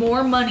made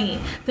more money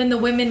than the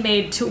women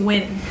made to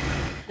win.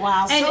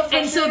 Wow.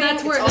 And so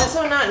that's where it's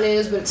also not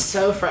news, but it's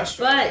so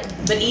frustrating.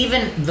 But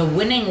even the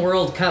winning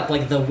World Cup,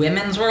 like the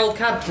women's World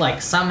Cup,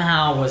 like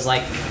somehow was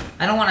like,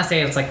 I don't want to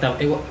say it's like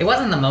it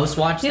wasn't the most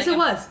watched. yes, thing it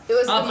was. It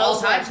was Of the all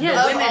most time? watched Yeah. of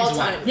Of all women's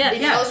time. one. Yeah, The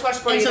yeah. most watched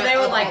sporting And so they event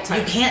were of all like, time.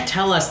 you can't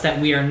tell us that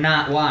we are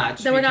not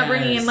watched. That we're not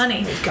bringing in because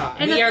money. God.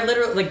 And we the- are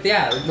literally like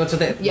what's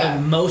the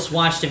most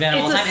watched event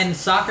of all It's a time, and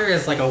soccer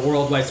is like a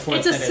worldwide sport.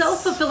 It's a that is-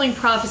 self-fulfilling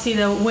prophecy,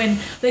 though, when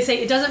they say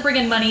it doesn't bring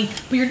in money,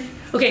 but you're...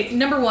 Okay,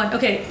 number one,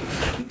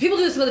 people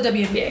do this with the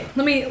WNBA.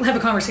 Let me have a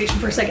conversation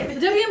for a second.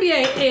 The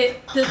WNBA,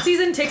 the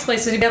season takes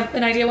place, do you have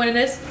an idea when it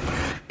is?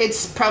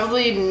 It's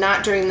probably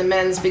not during the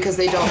men's because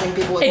they don't think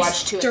people would It's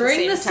watch two at during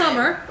the the same time.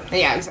 summer.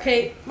 Yeah, exactly.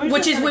 Okay, Where's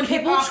which it is gonna when kick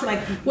people, off, like,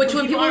 when when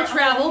people people are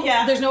travel, home?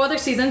 Yeah. there's no other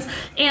seasons,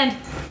 and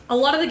a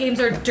lot of the games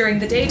are during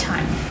the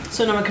daytime,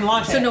 So no one can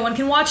watch it. so no one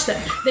can watch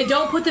them. They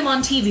don't put them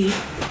on TV,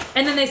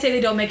 and then they say they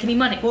don't make any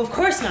money. Well, of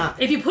course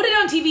not. If you put it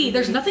on TV,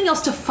 there's nothing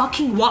else to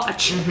fucking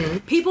watch.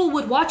 People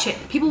would watch it.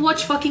 People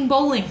watch fucking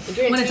bowling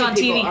when it's on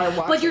people TV. are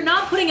But watching you're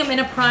not putting them in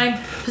a prime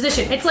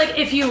position. It's like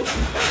if you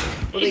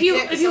they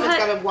can't 'cause someone's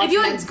gotta watch if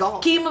you men's had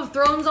golf. Game of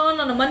Thrones on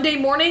a Monday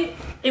morning,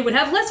 it would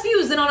have less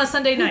views than on a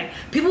Sunday night.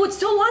 People would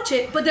still watch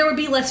it, but there would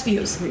be less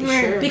views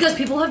Sure. because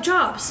people have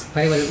jobs.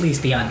 But it would at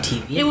least be on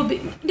TV. It would be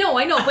no,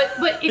 I know,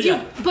 but if Yeah.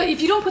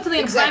 you don't put something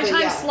in Exactly,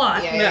 prime time yeah.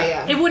 slot,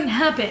 Yeah. it wouldn't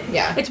happen.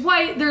 Yeah. It's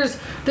why there's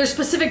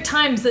specific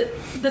times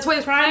that's why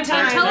there's prime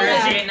time time,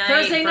 television.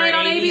 Thursday night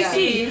on for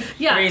ABC.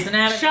 Yeah. Grey's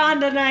Anatomy.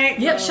 Shonda night.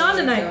 Yep,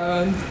 Shonda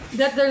night.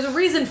 That there's a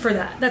reason for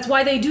that. That's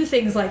why they do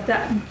things like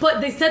that.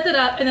 But they set that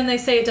up and then they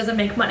say it doesn't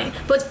make money.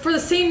 But for the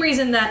same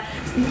reason that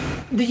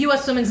the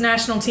U.S. women's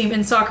national team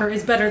in soccer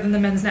is better than the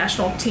men's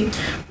national team.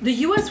 The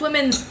U.S.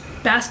 women's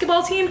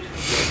basketball team,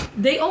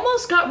 they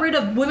almost got rid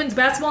of women's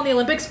basketball in the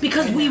Olympics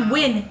because we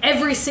win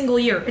every single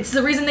year. It's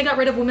the reason they got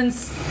rid of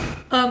women's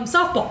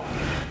softball.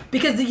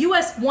 Because the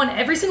U.S. won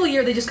every single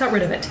year, they just got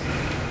rid of it.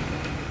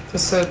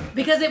 So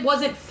Because it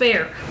wasn't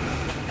fair.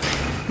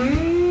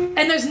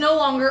 And there's no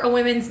longer a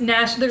women's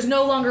there's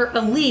no longer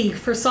a league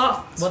for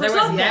Well, there was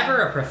softball. never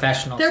a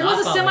professional. There was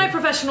a softball league.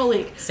 semi-professional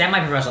league.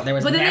 Semi-professional. There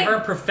was But then never they-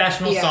 a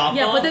professional Yeah. softball.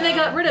 Yeah, but then they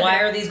got rid of Why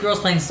it. are these girls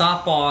playing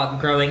softball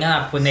growing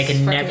up when they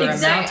can never amount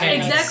to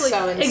anything? Exactly.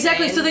 So insane.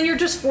 Exactly. So then you're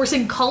just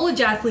forcing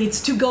college athletes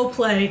to go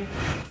play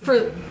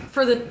for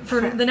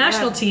the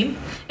national team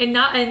and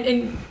not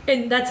and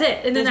that's it.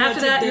 And then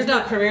after that you're there's no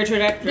done. career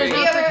trajectory. There's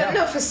no- yeah,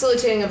 no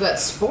facilitating of that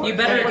sport. You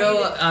better Like, go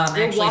you're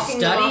actually walking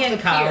them study off in the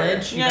pier.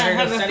 college. You Yeah, better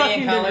have go a study in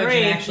fucking college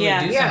degree. and actually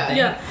Yeah. do Yeah. something.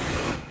 Yeah.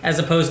 As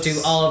opposed to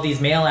all of these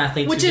male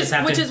athletes Which who is- just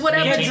have which to is what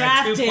maintain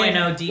happens- a Drafted.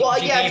 2.0 GPA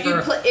Well, yeah, if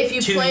you for if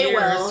you 2 play years.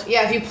 well,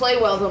 if you play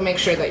well, they'll make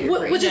sure that you're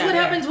great. Which is Yeah. what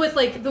happens with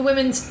like the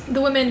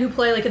women who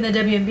play like in the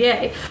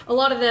WNBA. A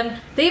lot of them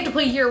they have to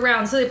play year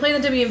round, so they play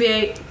in the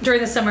WNBA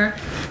during the summer,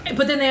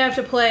 but then they have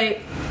to play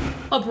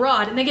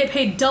abroad and they get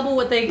paid double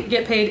what they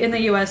get paid in the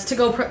U.S. to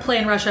go play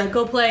in Russia,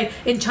 go play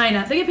in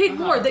China. They get paid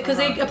more because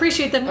they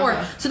appreciate them more.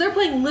 So they're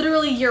playing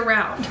literally year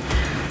round.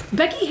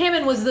 Becky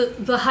Hammon was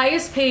the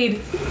highest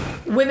paid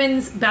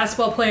women's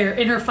basketball player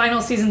in her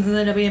final seasons in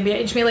the WNBA.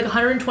 And she made like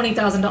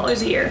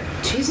 $120,000 a year.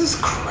 Jesus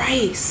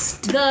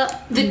Christ. The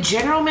The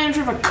general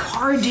manager of a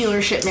car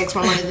dealership makes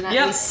more money than that.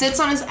 Yep. He sits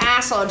on his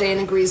ass all day and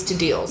agrees to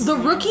deals. the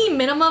rookie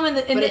minimum in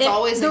the but it's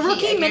always the a he.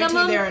 rookie I guarantee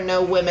minimum there are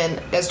no women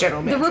as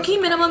general the managers. rookie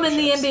of minimum in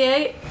the dealerships.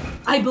 NBA,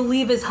 I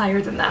believe, is higher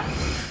than that.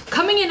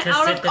 Coming in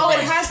out sit of the Oh, it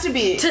bench. has to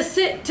be. to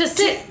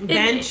sit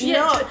bench? yeah,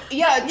 No, to-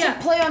 yeah, to yeah.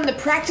 play on the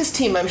practice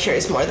team, I'm sure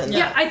is more than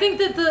Yeah, that. I think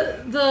that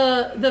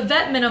the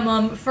vet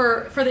minimum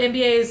for the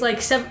NBA is like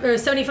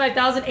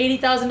 $75,000,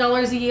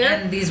 $80,000 a year.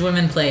 And these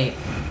women play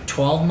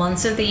 12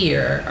 months of the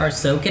year, are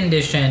so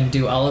conditioned,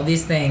 do all of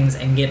these things,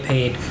 and get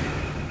paid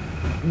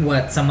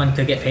what someone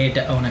could get paid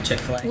to own a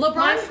Chick-fil-A.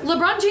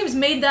 LeBron James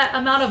made that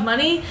amount of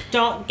money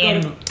Don't go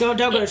In- don't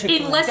go to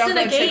Chick-fil-A. in less Don't than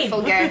go a game.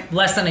 Chick-fil-A.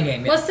 Less than a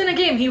game. Yeah. Less than a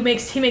game, he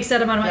makes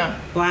that amount of money. Yeah.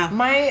 Wow.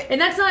 My And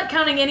that's not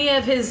counting any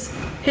of his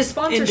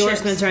sponsorships.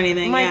 Endorsements or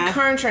anything. my Yeah.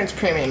 car insurance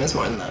premium is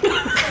more than that.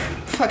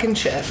 Fucking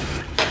shit.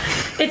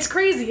 It's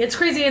crazy. It's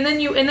crazy. And then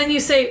you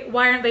say,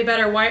 why aren't they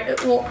better? Why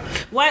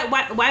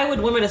would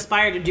women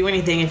aspire to do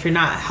anything if you're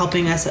not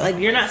helping us? Like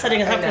you're not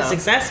setting us I up for know.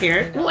 success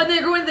here. Well, and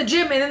they're going to the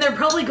gym, and then they're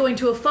probably going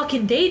to a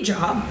fucking day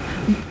job,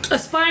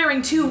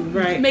 aspiring to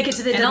Right. make it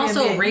to the And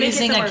also WNBA, make it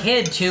raising a somewhere.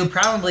 kid too,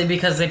 probably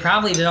because they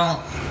probably don't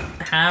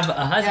have a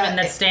husband Yeah,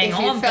 that's staying if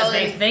you home because fell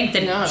they in- think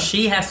that no.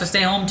 she has to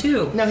stay home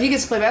too. No, he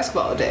gets to play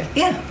basketball all day.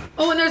 Yeah.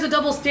 Oh, and there's a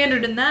double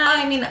standard in that.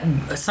 I mean,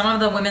 some of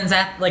the women's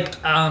Candace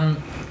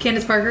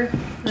Candace Parker.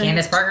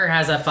 Parker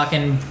has a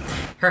fucking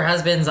Her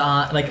husband's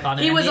on an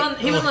He was NBA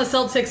on the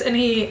Celtics, and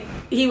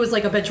he was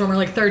like a bench warmer,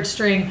 like third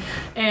string,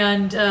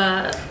 and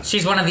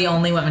She's one of the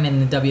only women in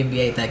the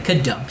WNBA that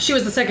could dunk. she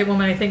was the second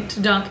woman, I think, to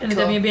dunk in the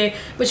Cool. WNBA.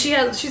 But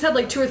she's had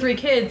like 2 or 3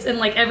 kids, and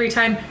like every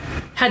time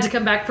had to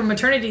come back from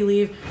maternity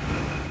leave.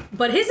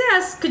 But his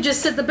ass could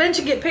just sit the bench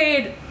and get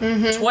paid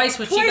Twice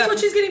what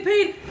she's getting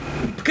paid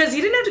because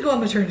he didn't have to go on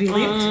maternity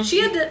leave. She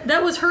had to.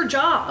 That was her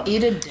job,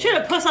 Eat a dick. Should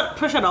have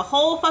pushed out a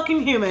whole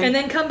fucking human. and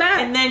then come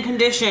back. and then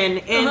condition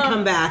and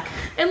come back.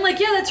 And like,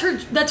 yeah,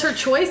 that's her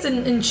choice,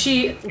 and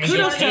she. And Kudos get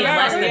to paid her,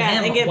 less than yeah,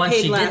 him and get once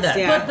paid she less, did that.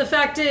 yeah. But the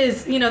fact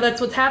is,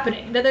 that's what's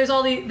happening. That there's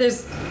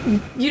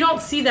you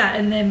don't see that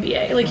in the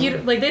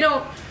NBA. Like they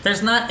don't.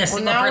 There's not a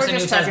single now we're person who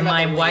just says talking about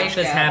my the wife wage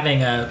is gap.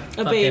 having a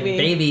fucking baby.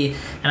 baby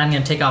and I'm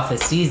going to take off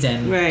this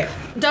season. Right.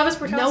 Davis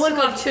Bertans No one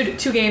took off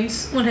two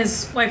games when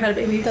his wife had a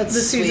baby. That's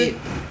this sweet. season.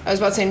 I was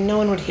about to say no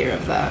one would hear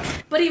of that.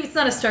 But he's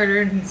not a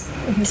starter, and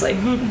he's like,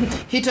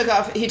 He took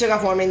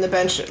off warming the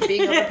bench,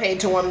 being overpaid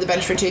to warm the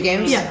bench for 2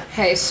 games. Yeah.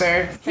 Hey,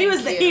 sir. He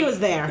was thank you. he was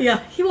there.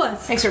 yeah, he was.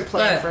 Thanks for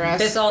playing But for us.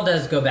 this all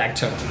does go back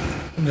to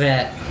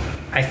that.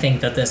 I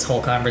think that this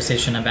whole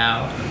conversation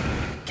about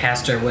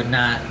Castor would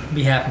not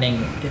be happening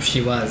if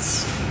she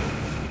was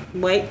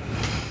Wait.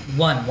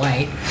 1,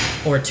 white,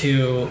 or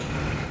 2,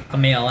 a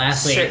male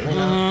athlete. Certainly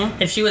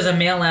not. If she was a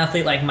male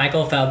athlete like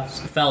Michael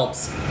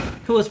Phelps,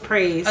 Who was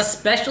praised.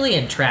 especially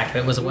in track, if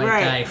it was a white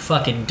Right. guy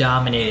fucking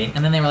dominating,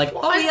 and then they were like,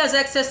 "Oh, he has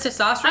excess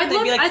testosterone." I'd They'd be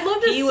love- like, I'd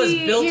love to "He was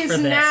see- built He's for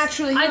this."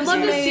 naturally. I'd love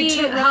to made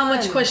see how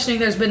much run. questioning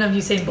there's been of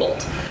Usain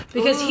Bolt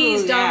because Ooh,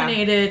 he's yeah.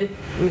 dominated.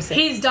 me see.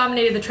 He's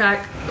dominated the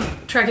track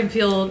and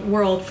field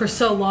world for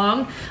so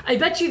long. I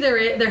bet you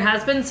there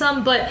has been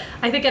some, but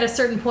I think at a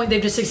certain point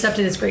they've just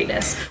accepted his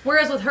greatness.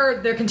 Whereas with her,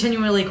 they're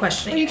continually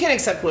questioning. You can't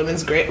accept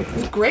women's great.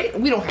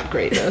 We don't have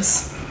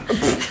greatness.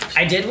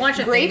 I did watch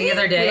a thing Gravy? the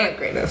other We don't day. have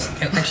greatness.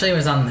 Actually, it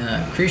was on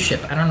the cruise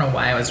ship. I don't know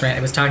why I was right.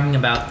 It was talking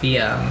about the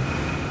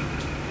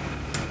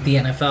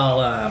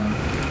NFL.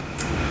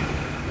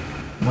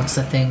 What's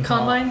the thing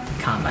called?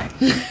 Combine.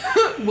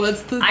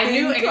 What's the? I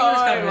knew it was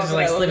coming. It was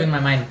like slipping my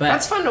mind, but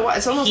That's fun to watch.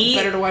 It's almost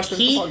better to watch than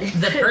football game.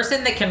 the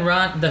person that can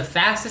run the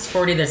fastest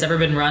 40 that's ever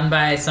been run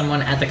by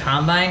someone at the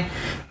combine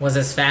was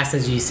as fast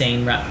as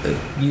Usain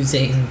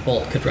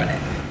Bolt could run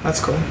it. That's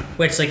cool.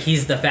 Which, like,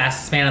 he's the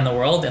fastest man in the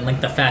world, and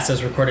like the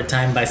fastest recorded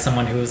time by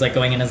someone who was like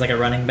going in as like a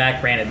running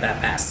back ran it that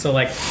fast. So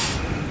like,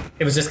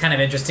 it was just kind of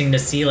interesting to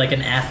see like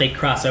an athlete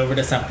cross over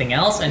to something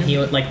else, and he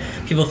would like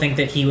people think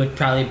that he would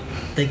probably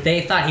like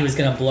they thought he was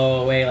gonna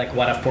blow away like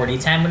what a 40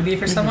 time would be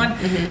for someone,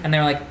 and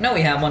they're like, no,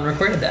 we have one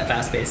recorded that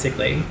fast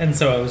basically, and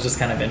so it was just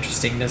kind of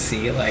interesting to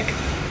see like,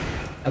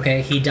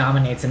 okay, he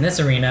dominates in this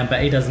arena,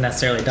 but he doesn't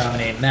necessarily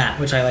dominate in that,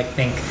 which I like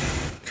think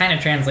kind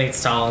of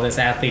translates to all of this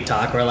athlete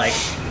talk where like,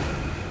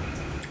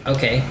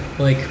 okay,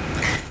 like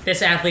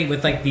this athlete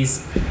with like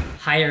these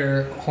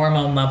higher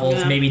hormone levels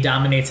Yeah. maybe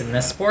dominates in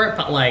this sport,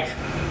 but like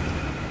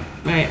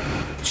Right.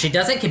 she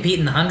doesn't compete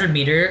in the 100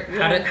 meter.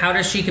 How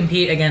does she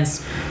compete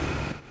against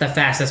the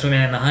fastest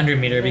women in the 100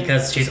 meter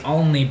because she's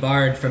only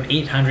barred from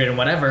 800 and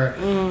whatever?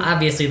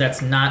 Obviously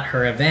that's not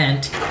her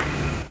event.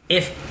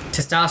 If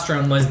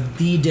testosterone was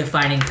the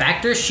defining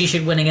factor, she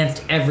should win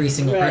against every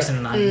single Right. person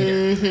in the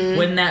 100 meter.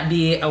 Wouldn't that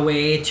be a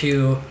way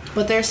to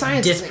But their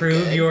science isn't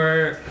disprove good.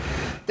 your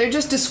They're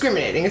just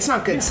discriminating. It's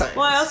not good science.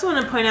 Well, I also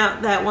want to point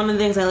out that one of the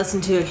things I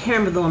listened to, I can't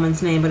remember the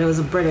woman's name, but it was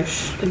a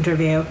British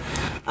interview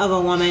of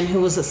a woman who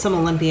was some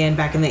Olympian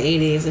back in the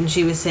 80s, and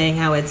she was saying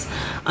how it's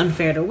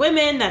unfair to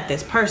women that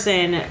this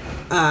person,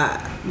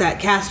 that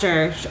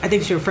Castor, I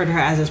think she referred to her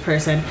as this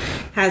person,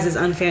 has this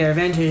unfair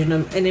advantage.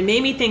 And it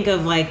made me think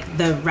of like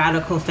the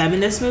radical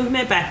feminist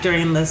movement back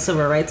during the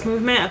civil rights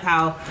movement, of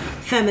how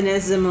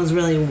feminism was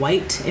really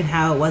white and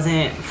how it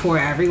wasn't for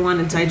everyone.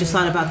 And so I just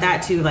thought about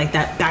that too, like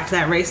that back to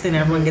that race thing that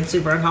everyone gets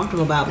super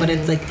uncomfortable about. But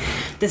it's like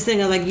this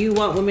thing of like, you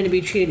want women to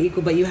be treated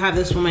equal, but you have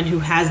this woman who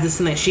has this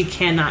thing that she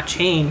cannot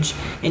change,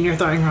 and you're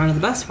throwing her under the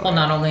bus for well, it.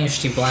 not only is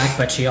she black,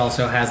 but she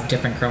also has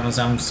different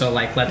chromosomes. So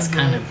like, let's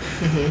kind of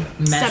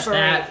mesh Separate,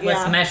 that.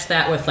 Let's yeah. mesh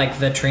that with like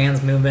the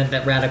trans movement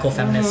that radical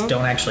feminists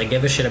don't actually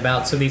give a shit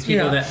about. So these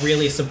people Yeah. that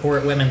really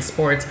support women's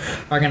sports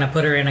are gonna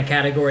put her in a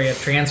category of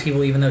trans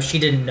people, even though she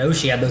didn't know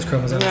she had those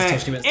chromosomes until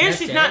Right. she was And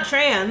tested. she's not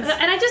trans.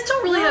 And I just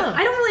don't really have.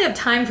 I don't really have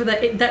time for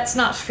that. That's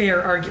not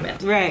fair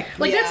argument. Right.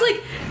 Like Yeah. that's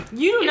like.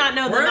 You do not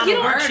know the Work amount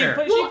of work she harder.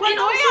 put. Well, she put and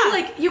oh, also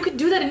yeah. like you could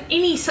do that in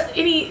any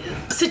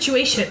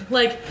situation.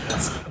 Like,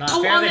 Not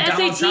oh, fair on the that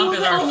Donald SAT, Trump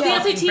is our oh, the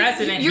fucking SAT,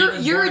 president. He you're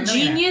was you're born a a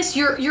millionaire. genius.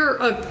 You're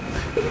a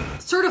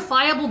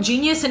certifiable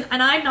genius, and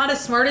I'm not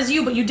as smart as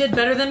you, but you did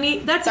better than me.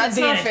 That's an That's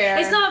not advantage. fair.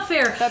 It's not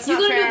fair. That's you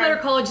not go to a fair. better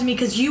college than me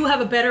because you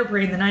have a better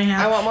brain than I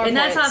have. I want more and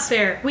that's not points.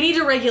 fair. We need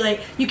to regulate.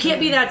 You can't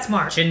be that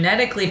smart.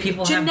 Genetically,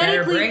 people have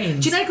better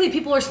brains. Genetically,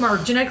 people are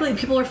smarter. Genetically,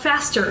 people are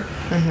faster.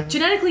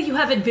 Genetically, you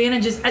have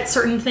advantages at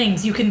certain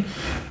things. You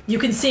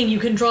can sing, you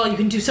can draw, you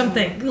can do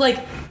something. Like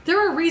there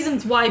are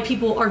reasons why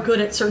people are good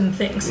at certain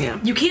things. Yeah.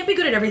 You can't be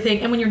good at everything,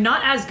 and when you're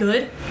not as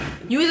good,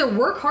 you either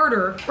work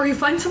harder or you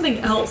find something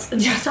else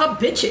and stop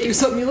bitching. Do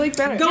something you like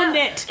better. Go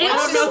knit. And I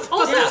don't know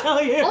what to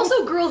tell you.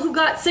 also, girl who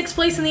got 6th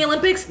place in the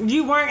Olympics.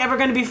 You weren't ever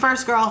going to be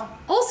first, girl.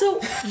 Also,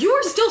 you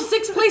are still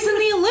 6th place in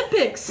the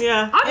Olympics.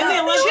 Yeah. I'm In the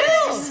not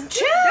Olympics.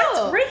 Chill.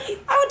 That's great.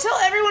 I would tell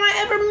everyone I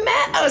ever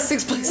met I was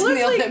 6th place in the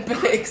Well, it's like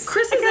Olympics.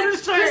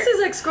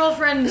 Chris's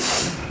ex-girlfriend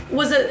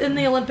was in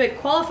the Olympic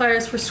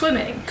qualifiers for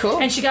swimming. Cool.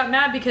 And she got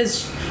mad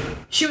because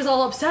she was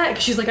all upset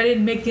because she's like, I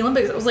didn't make the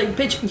Olympics. I was like,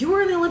 bitch, you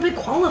were in the Olympic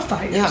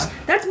qualifiers. Yeah.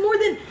 That's more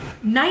than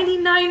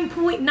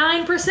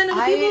 99.9% of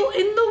the people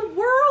in the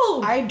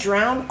world. I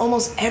drown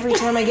almost every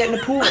time I get in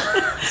a pool.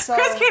 So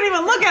Chris can't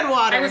even look at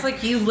water. I was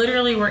like, you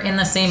literally were in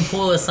the same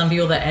pool as some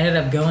people that ended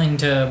up going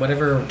to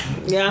whatever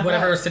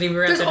city we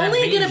were at. There's that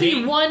only had going to be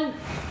Beijing. one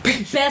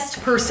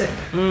best person.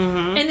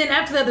 And then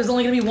after that, there's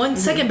only going to be one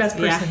second best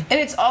person. And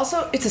it's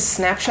a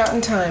snapshot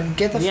in time.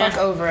 Get the fuck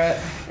over it.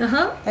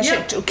 Uh-huh. That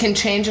shit can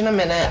change in a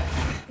minute.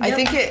 I Yep.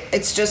 think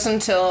it's just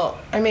until,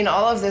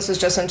 all of this is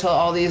just until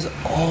all these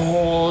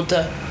old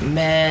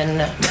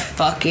men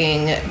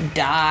fucking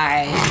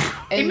die.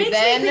 And It makes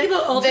then me think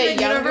about alternate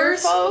the younger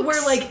universe folks,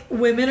 where like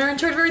women are in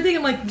charge of everything.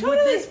 I'm like, would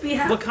this be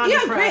happening? Wakanda yeah,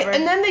 forever. great.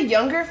 And then the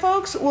younger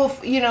folks will,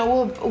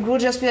 we'll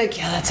just be like,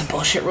 yeah, that's a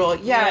bullshit rule.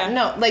 Yeah,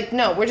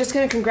 no, we're just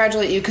gonna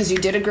congratulate you because you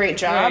did a great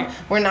job. Right.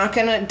 We're not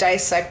gonna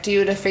dissect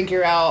you to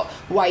figure out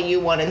why you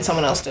won and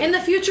someone else did. In the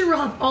future, we'll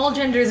have all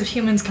genders of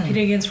humans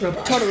competing against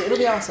robots. Totally, it'll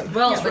be awesome.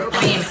 Well,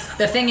 I mean,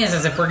 the thing is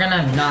if we're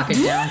gonna knock it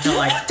down to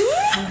like,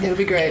 It'll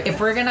be great. if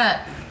we're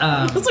gonna,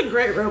 That's a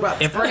great robot.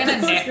 if we're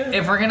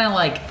gonna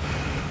like,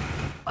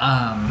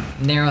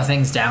 narrow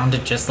things down to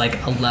just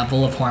like a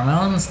level of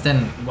hormones,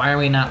 then why are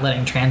we not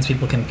letting trans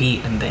people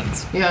compete in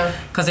things? Yeah.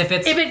 Because if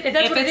that's what it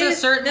it's a is,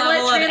 certain then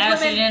let level of trans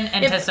women- estrogen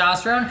and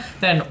testosterone,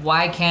 then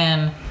why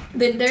can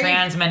Then there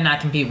trans men not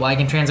compete? Why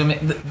can trans women?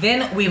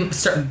 Then we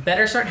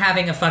better start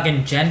having a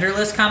fucking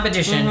genderless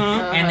competition,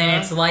 and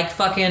then it's like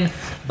fucking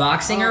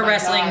boxing or my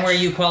wrestling gosh. where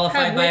you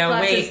qualify Have by weight a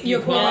classes, weight, you you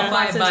have weight qualify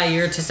classes. by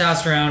your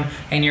testosterone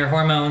and your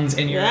hormones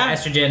and your Yeah.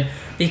 estrogen.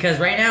 Because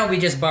right now we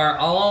just bar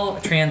all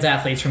trans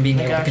athletes from being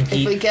able to Gosh,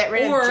 compete. if we get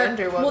rid Or- of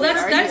gender, what well, we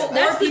that's argue for?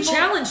 that's the people-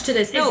 challenge to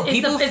this. No,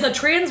 people- Is a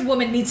trans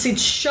woman needs to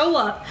show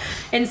up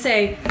and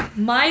say,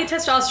 my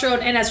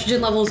testosterone and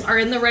estrogen levels are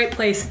in the right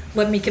place.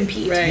 Let me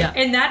compete. Right. Yeah.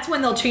 And that's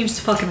when they'll change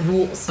the fucking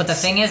rules. But the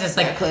thing is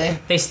like Exactly.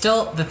 they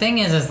still. The thing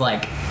is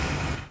like.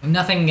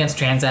 Nothing against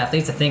trans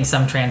athletes. I think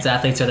some trans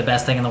athletes are the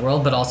best thing in the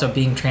world, but also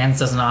being trans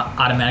does not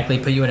automatically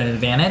put you at an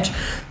advantage.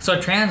 So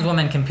a trans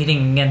woman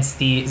competing against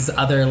these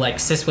other like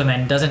cis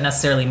women doesn't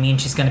necessarily mean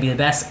she's going to be the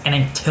best. And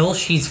until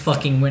she's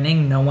fucking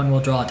winning, no one will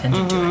draw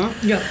attention to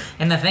it. yeah.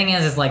 And the thing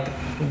is like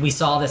we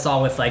saw this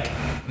all with like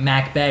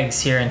Mac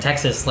Beggs here in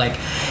Texas. Like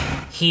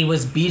he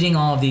was beating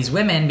all of these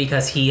women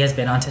because he has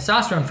been on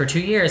testosterone for 2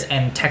 years,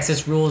 and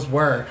Texas rules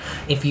were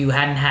if you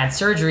hadn't had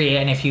surgery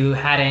and if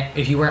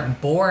you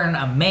weren't born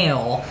a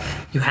male,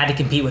 you had to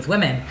compete with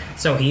women.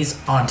 So he's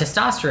on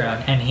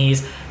testosterone and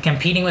he's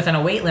competing within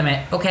a weight limit.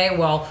 Okay,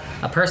 well,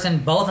 a person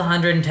both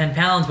 110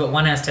 pounds but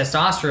one has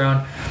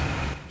testosterone.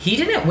 He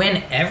didn't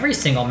win every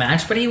single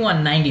match, but he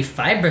won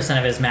 95%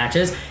 of his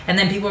matches. And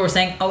then people were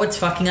saying, oh, it's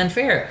fucking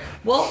unfair.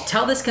 Well,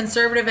 tell this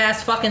conservative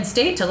ass fucking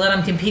state to let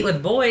him compete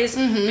with boys.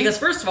 Because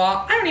first of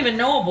all, I don't even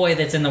know a boy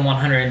that's in the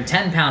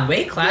 110 pound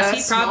weight class. Yeah,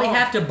 He'd probably small.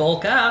 have to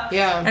bulk up.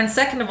 Yeah. And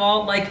second of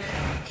all, like,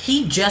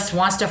 he just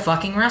wants to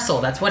fucking wrestle.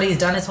 That's what he's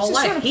done his whole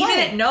Just life. wanna He play.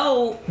 didn't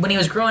know when he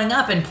was growing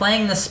up and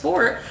playing the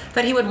sport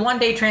that he would one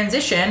day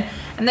transition.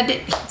 And that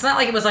it's not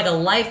like it was like a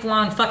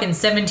lifelong fucking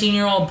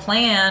 17-year-old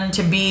plan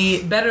to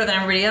be better than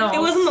everybody else. It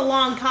wasn't the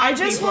long con. I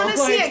just want to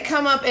see it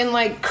come up in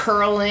like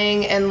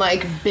curling and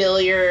like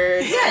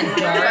billiards and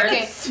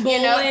darts,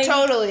 fucking, bowling.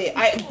 totally.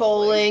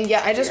 Bowling.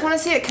 Yeah, I just want to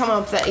see it come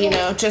up that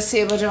just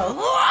see a bunch of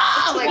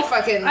like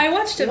fucking I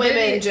watched a women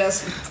video-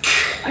 just.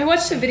 I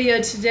watched a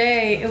video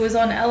today. It was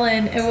on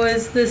Ellen. It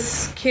was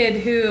this kid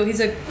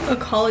he's a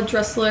college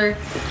wrestler,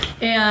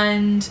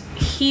 and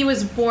he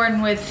was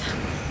born with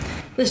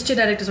this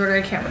genetic disorder.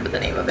 I can't remember the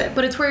name of it,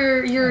 but it's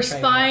where your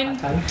spine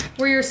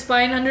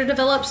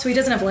underdeveloped, so he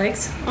doesn't have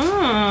legs.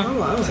 Oh,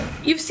 wow.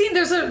 You've seen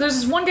there's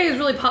this one guy who's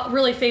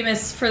really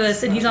famous for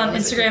this, and he's on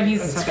Instagram.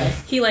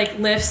 He like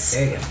lifts.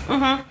 There you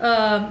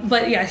go.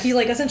 But yeah, he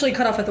like essentially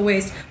cut off at the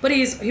waist. But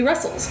he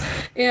wrestles,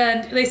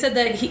 and they said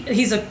that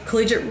he's a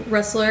collegiate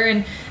wrestler,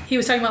 and he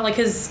was talking about like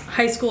his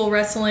high school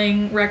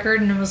wrestling record,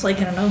 and it was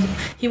like, I don't know,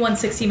 he won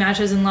 60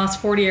 matches and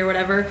lost 40 or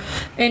whatever,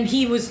 and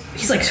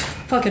he's like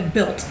fucking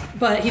built,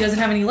 but he doesn't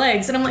have any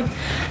legs, and I'm like,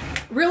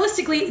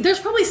 realistically, there's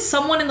probably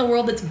someone in the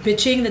world that's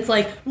bitching that's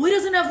like, well, he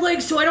doesn't have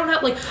legs, so I don't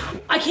have like,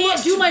 I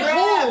can't do my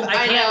holds.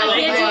 I know, I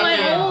can't do my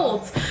yeah.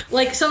 holds.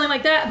 Like something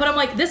like that. But I'm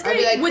like, this guy I'd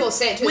be like, cool,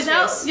 say it to his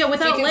without face.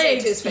 without You can say it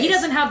to legs, his he face.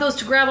 doesn't have those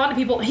to grab onto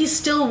people. He's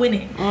still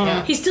winning.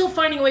 Yeah. He's still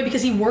finding a way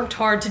because he worked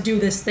hard to do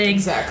this thing.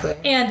 Exactly.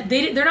 And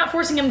they're not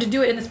forcing him to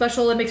do it in the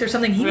Special Olympics or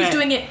something. He was Right.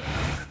 doing it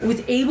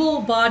with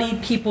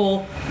able-bodied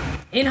people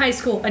in high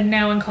school and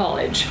now in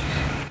college.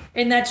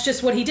 And that's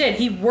just what he did.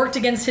 He worked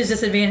against his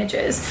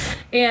disadvantages.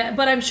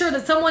 But I'm sure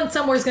that someone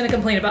somewhere is going to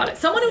complain about it.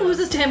 Someone who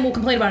loses to him will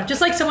complain about it,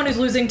 just like someone who's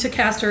losing to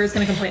Castor is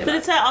going to complain about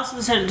it. But it's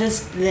also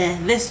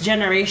this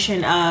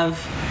generation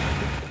of...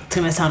 It's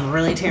gonna sound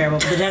really terrible,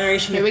 but the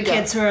generation of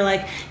kids who are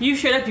like, you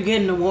showed up, you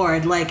get an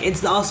award. Like,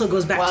 it also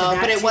goes back to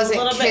that. But it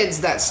wasn't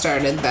kids that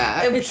started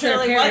that. It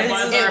truly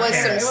wasn't. It was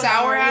some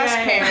sour-ass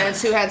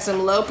parents who had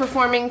some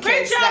low-performing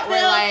kids that were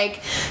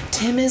like,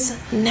 Tim is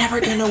never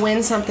gonna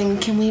win something.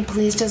 Can we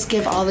please just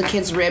give all the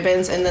kids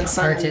ribbons? And then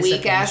some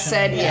weak-ass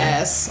said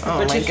yes.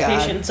 Oh, my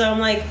God. So I'm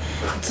like,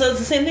 so it's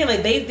the same thing.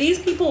 Like, these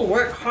people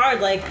work hard.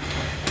 Like,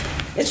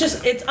 it's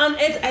just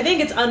I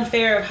think it's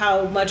unfair of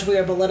how much we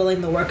are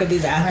belittling the work of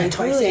these athletes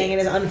by saying it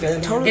is unfair.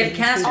 If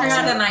Castor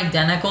had an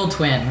identical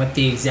twin with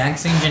the exact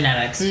same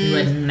genetics who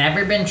had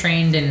never been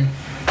trained in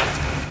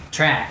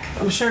track,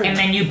 I'm sure, and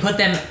then you put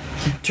them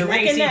to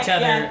race each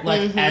other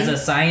as a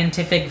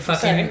scientific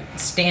fucking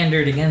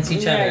standard against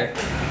each other,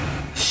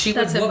 she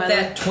would whoop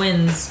that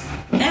twin's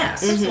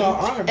ass.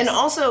 And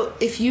also,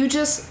 if you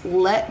just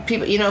let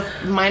people,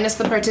 minus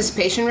the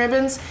participation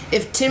ribbons,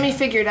 if Timmy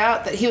figured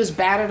out that he was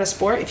bad at a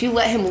sport, if you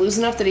let him lose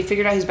enough that he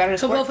figured out he's bad at a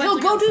sport, he'll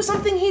go do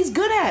something he's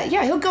good at.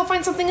 Yeah, he'll go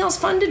find something else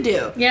fun to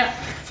do. Yeah.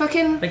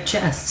 Fucking like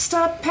chess.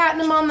 Stop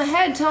patting him on the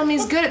head, tell him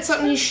he's good at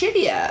something he's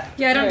shitty at.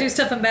 Yeah, I don't do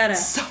stuff I'm bad at.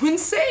 So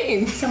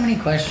insane. So many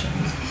questions.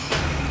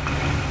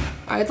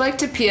 I'd like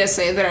to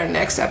PSA that our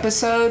next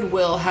episode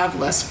will have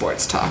less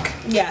sports talk.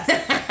 Yes.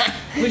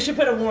 We should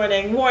put a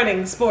warning.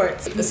 Warning,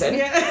 sports. Listen.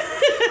 Yeah.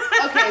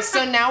 Okay,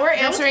 so now we're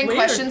answering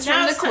questions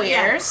from the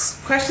queers.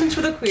 Questions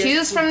for the queers.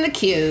 Cues from the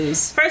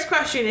Qs. First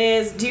question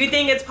is, do you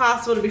think it's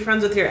possible to be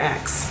friends with your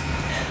ex?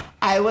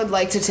 I would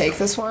like to take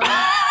this one.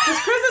 Because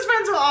Chris is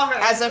friends with all her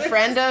exes. As a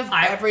friend of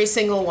every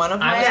single one of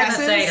my exes. I was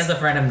going to say, as a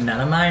friend of none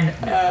of mine.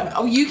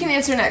 No. You can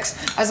answer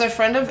next. As a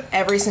friend of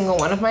every single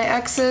one of my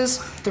exes,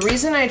 the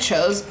reason I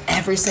chose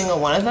every single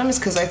one of them is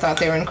because I thought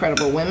they were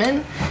incredible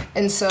women.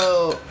 And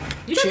so...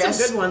 You got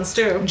some good ones,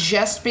 too.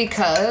 Just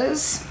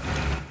because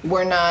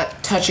we're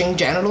not touching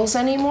genitals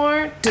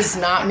anymore does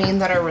not mean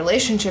that our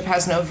relationship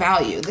has no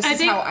value. This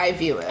is how I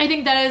view it. I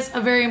think that is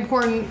a very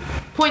important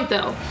point,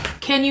 though.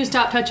 Can you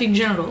stop touching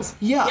genitals?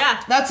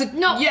 Yeah. That's a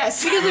no.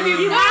 Yes. Because if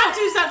you have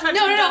to stop touching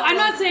genitals.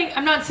 No.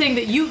 I'm not saying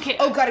that you can't.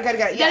 Oh, got it.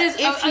 Yeah.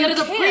 That is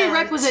a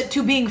prerequisite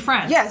to being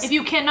friends. Yes. If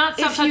you cannot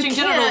stop touching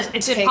genitals,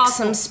 it's take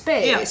impossible. Some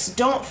space. Yeah.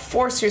 Don't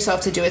force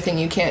yourself to do a thing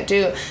you can't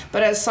do.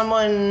 But as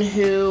someone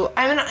who,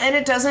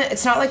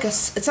 it's not like a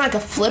switch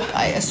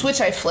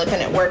I flip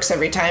and it works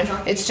every time.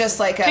 It's just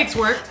like takes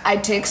work. I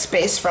take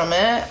space from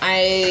it.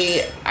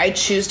 I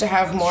choose to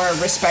have more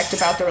respect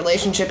about the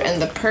relationship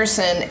and the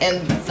person and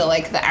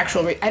the actual.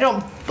 I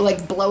don't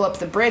blow up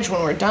the bridge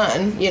when we're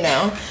done.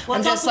 Well,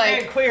 I'm just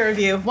very queer of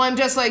you. Well, I'm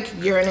just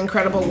you're an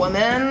incredible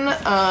woman.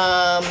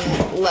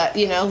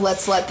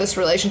 Let's let this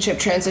relationship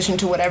transition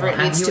to whatever it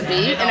needs to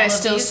be. And I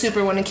still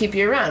super want to keep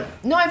you around.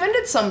 No, I've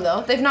ended some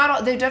though. They've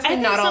definitely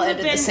not all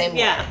ended the same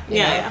way.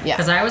 Yeah.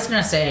 Because I was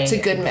gonna say it's a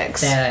good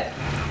mix. That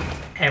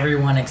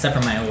everyone except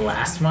for my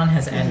last one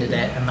has ended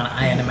it, and then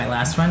I ended my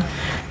last one,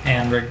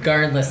 and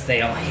regardless,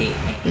 they all hate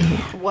me.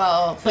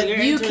 Well, but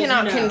you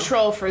cannot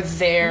control for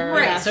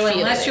their so feelings.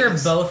 Unless you're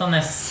both on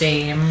the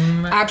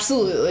same...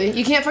 Absolutely.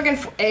 You can't fucking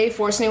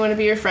force anyone to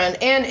be your friend,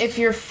 and if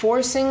you're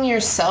forcing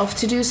yourself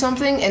to do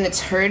something and it's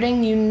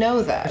hurting, you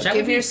know that. Which I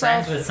would be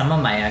friends with some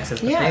of my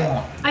exes, but they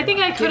won't. I think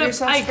I could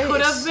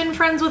have been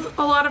friends with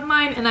a lot of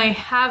mine, and I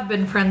have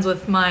been friends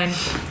with mine,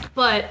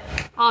 but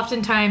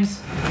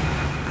oftentimes...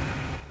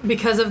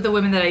 because of the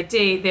women that I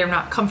date, they're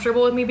not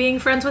comfortable with me being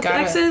friends with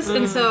exes,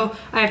 and so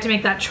I have to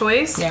make that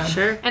choice. Yeah,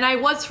 sure. And I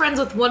was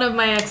friends with one of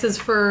my exes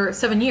for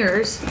 7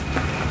 years.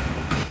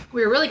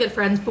 We were really good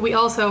friends, but we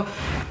also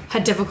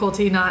had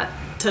difficulty not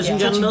touching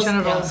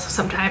genitals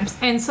sometimes.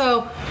 And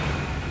so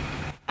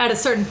at a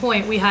certain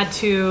point, we had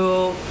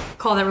to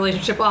call that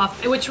relationship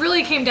off, which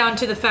really came down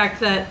to the fact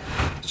that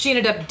she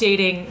ended up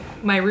dating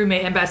my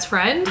roommate and best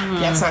friend.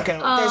 Yeah, it's not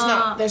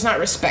gonna. There's not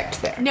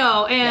respect there.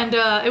 No, and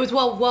it was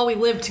while we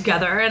lived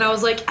together, and I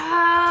was like,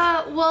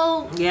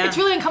 it's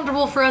really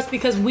uncomfortable for us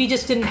because we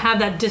just didn't have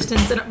that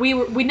distance, and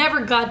we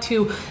never got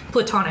to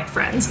platonic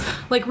friends.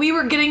 Like we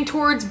were getting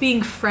towards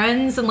being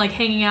friends and like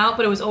hanging out,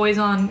 but it was always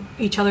on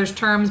each other's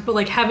terms. But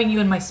like having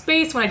you in my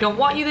space when I don't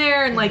want you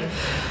there, and like.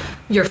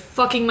 You're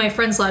fucking my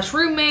friend /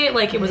 roommate,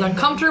 like it was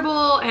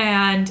uncomfortable,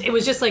 and it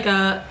was just like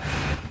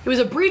it was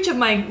a breach of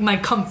my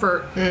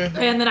comfort.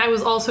 And then I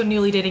was also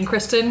newly dating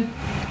Kristen,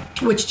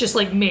 which just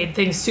like made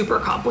things super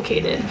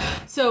complicated.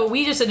 So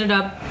we just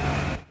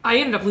I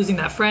ended up losing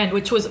that friend,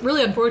 which was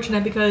really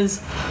unfortunate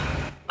because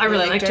I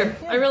really liked her.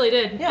 Yeah. I really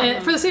did. Yeah.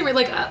 And for the same reason,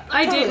 like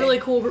I date really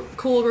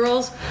cool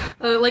girls.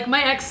 Like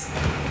my ex,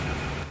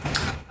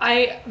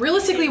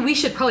 realistically, we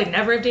should probably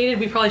never have dated.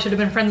 We probably should have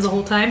been friends the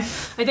whole time.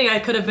 I think I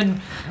could have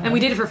been, and we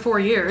dated for 4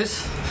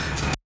 years.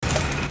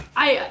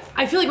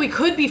 I feel like we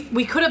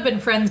could have been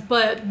friends,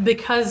 but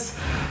because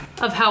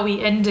of how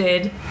we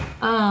ended,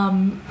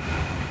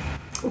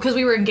 because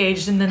we were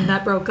engaged and then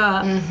that broke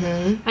up.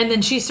 And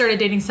then she started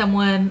dating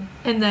someone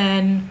and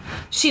then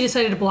she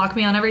decided to block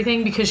me on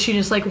everything because she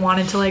just like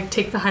wanted to like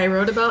take the high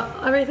road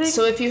about everything.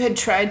 So if you had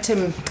tried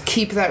to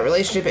keep that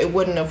relationship, it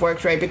wouldn't have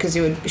worked, right? Because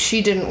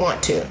she didn't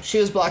want to. She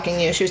was blocking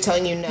you. She was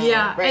telling you no.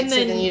 Yeah, right? and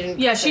then, so then you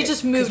didn't. she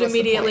just moved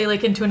immediately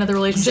like into another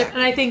relationship.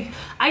 Exactly. And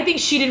I think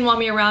she didn't want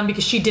me around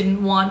because she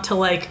didn't want to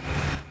like.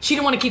 She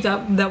didn't want to keep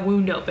that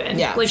wound open.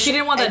 Yeah. Like, she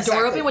didn't want that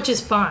door open, which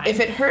is fine. If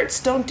it hurts,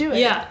 don't do it.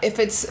 Yeah. If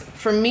it's,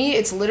 for me,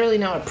 it's literally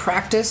now a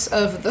practice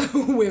of the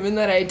women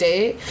that I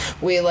date.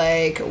 We,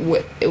 like,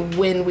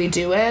 when we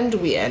do end,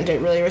 we end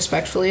it really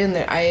respectfully. And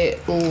I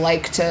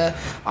like to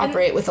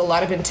operate with a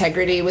lot of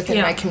integrity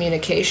within my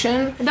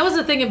communication. And that was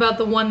the thing about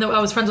the one that I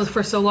was friends with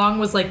for so long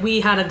was, like, we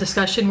had a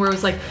discussion where it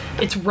was, like,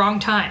 it's wrong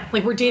time.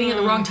 Like, we're dating at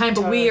the wrong time,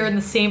 but we are in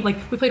the same, like,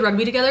 we played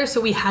rugby together,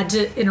 so we had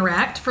to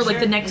interact for, like,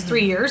 the next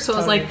 3 years. So it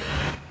was like,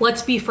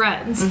 let's be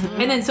friends.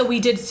 And then so we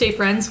did stay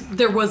friends.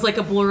 There was like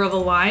a blur of a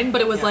line, but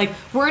it was like,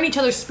 we're in each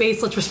other's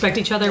space, let's respect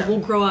each other, we'll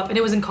grow up. And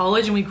it was in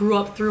college and we grew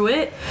up through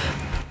it.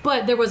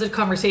 But there was a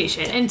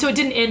conversation. And so it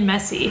didn't end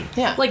messy.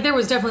 Yeah. Like there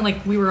was definitely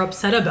like we were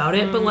upset about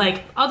it, but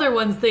like other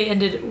ones they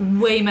ended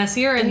way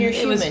messier and You're it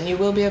human. You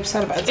will be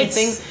upset about it.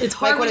 It's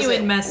hard when you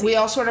end messy. We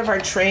all sort of are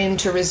trained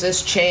to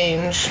resist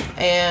change,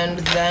 and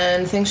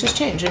then things just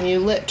change,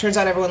 and turns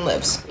out everyone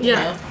lives. You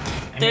know?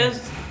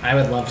 I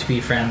would love to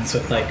be friends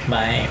with like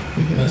my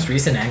most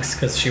recent ex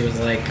because she was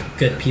like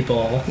good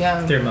people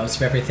through most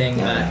of everything,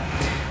 but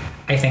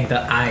I think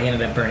that I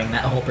ended up burning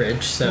that whole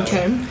bridge. So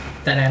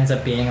that ends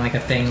up being like a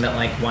thing that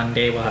like one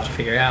day we'll have to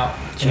figure out.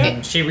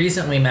 And she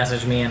recently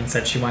messaged me and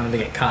said she wanted to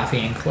get coffee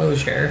and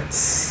closure.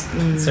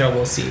 So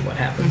we'll see what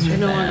happens. I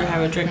no longer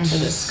have a drink for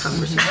this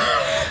conversation.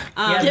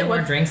 No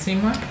more drinks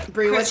anymore?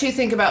 Brie, what do you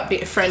think about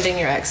friending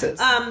your exes?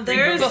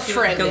 There's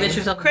Befriending. Go get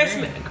yourself a Chris.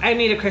 drink. I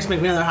need a Chris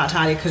McMillan hot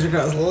toddy because your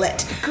girl's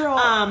lit. Girl.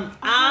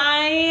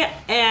 I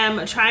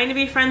am trying to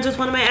be friends with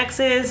one of my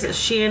exes.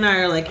 She and I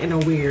are like in a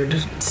weird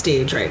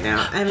stage right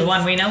now. And The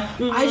one we know?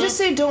 I just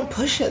say don't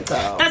push it,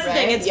 though. That's the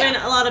thing. It's been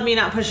a lot of me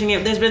not pushing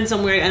it. There's been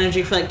some weird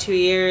energy for like 2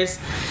 years.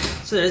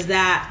 So there's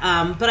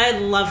that. But I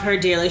love her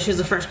dearly. She was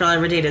the first girl I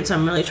ever dated, so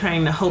I'm really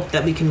trying to hope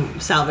that we can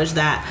salvage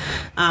that.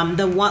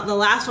 The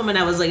last woman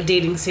I was like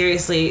dating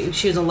seriously,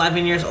 she was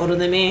 11 years older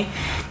than me,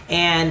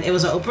 and it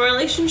was an open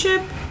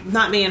relationship.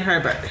 Not me and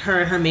her, but her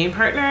and her main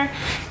partner.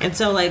 And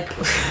so like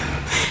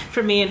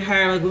for me and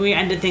her, like when we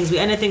ended things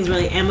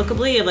really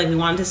amicably. Of like we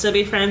wanted to still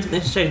be friends, but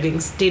then she started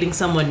dating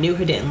someone new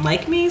who didn't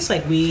like me. So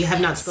like we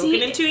have not spoken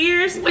in 2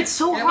 years. It's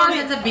so Everyone hard.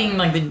 ends up being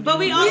like the. But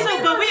we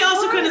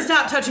also couldn't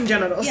stop touching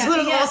genitals. Yeah, so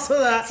there's yeah. also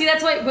that. See,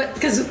 that's why,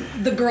 because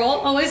the girl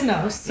always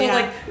knows. So,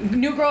 like,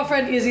 new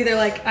girlfriend is either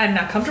like, I'm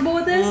not comfortable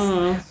with this,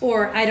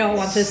 or I don't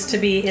want this to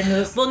be in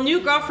this. Well, new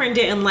girlfriend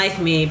didn't like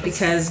me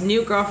because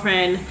new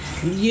girlfriend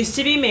used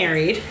to be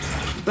married,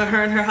 but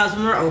her and her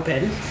husband were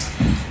open.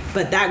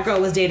 But that girl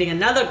was dating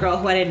another girl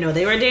who I didn't know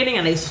they were dating,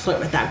 and I used to flirt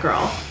with that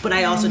girl. But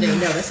I also didn't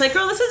know this. Like,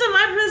 girl, this isn't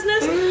my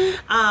business.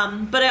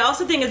 But I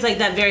also think it's like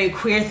that very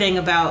queer thing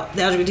about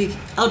the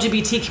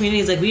LGBT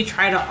community is like we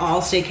try to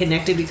all stay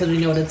connected because we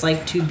know what it's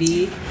like to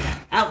be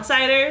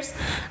outsiders.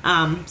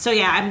 So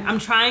yeah, I'm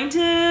trying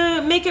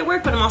to make it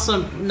work, but I'm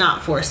also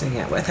not forcing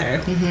it with her.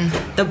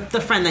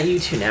 The friend that you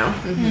two know.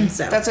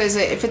 So That's what I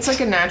say. If it's like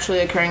a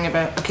naturally occurring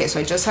event, okay, so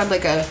I just had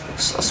like a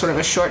sort of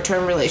a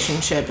short-term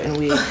relationship, and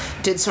we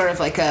did sort of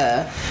like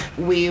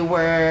we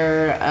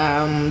were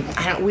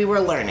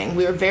learning.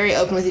 We were very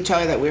open with each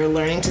other that we were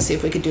learning to see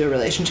if we could do a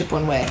relationship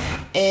one way,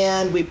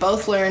 and we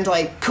both learned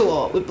like,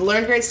 cool, we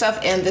learned great stuff,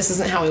 and this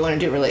isn't how we want to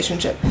do a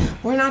relationship.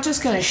 We're not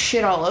just gonna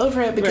shit all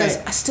over it because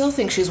I still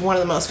think she's one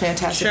of the most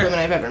fantastic women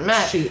I've ever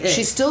met.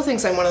 She still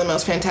thinks I'm one of the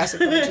most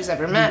fantastic women she's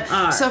ever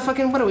met. So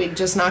fucking what are we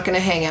just not gonna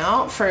hang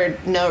out for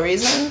no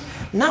reason?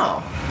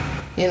 No.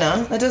 You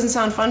know, that doesn't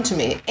sound fun to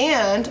me.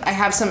 And I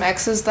have some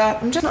exes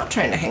that I'm just not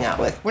trying to hang out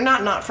with. We're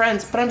not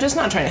friends, but I'm just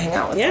not trying to hang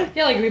out with them.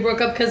 Yeah, like we broke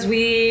up because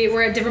we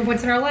were at different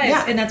points in our lives,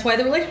 Yeah. and that's why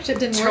the relationship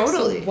didn't work.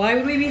 Totally. So why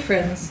would we be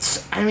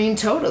friends? I mean,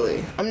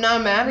 totally. I'm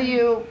not mad at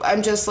you.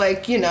 I'm just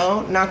like,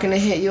 not going to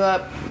hit you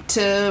up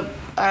to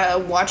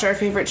watch our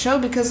favorite show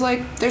because,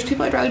 like, there's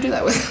people I'd rather do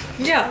that with.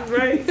 Yeah,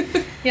 right.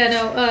 Yeah,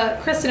 no.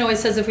 Kristen always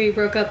says if we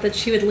broke up that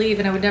she would leave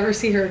and I would never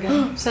see her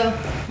again. So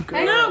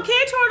No,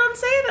 Kator, don't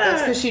say that.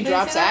 That's because she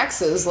drops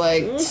axes,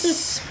 like,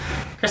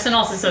 Kristen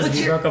also says if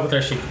you broke up with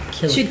her, she'd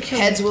kill you. she'd kill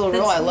heads me. will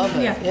roll. I love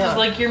it. yeah. Yeah. It's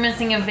like you're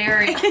missing a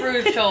very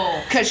crucial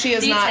Because she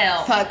is detail.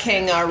 not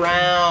fucking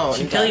around.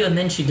 She'd kill you and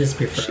then she'd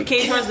disappear forever.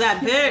 Kator's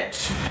that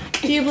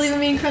bitch. Do you believe in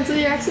being friends with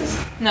your exes?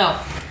 No,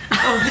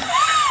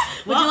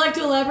 Would you like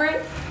to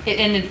elaborate? it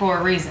ended for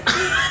a reason.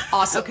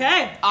 Awesome.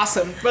 Okay.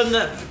 Awesome. From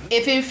the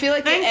If you feel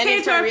like Thanks, it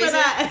ended for Kator, a for reason,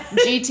 that.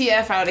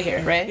 GTF out of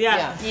here, right?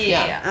 Yeah.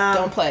 Yeah.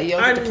 Don't play. You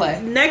don't our get to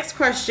play. next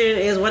question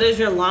is, what is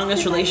your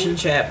longest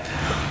relationship?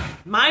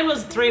 Mine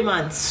was 3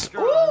 months.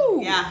 Strong.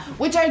 Ooh. Yeah.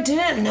 Which I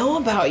didn't know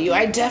about you.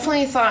 I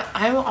definitely thought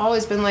I've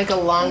always been like a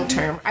long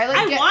term. I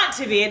want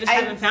to be. I just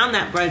haven't found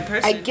that right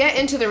person. I get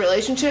into the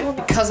relationship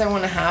because I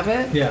want to have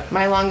it. Yeah.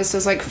 My longest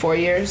is like 4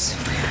 years.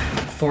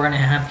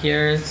 4.5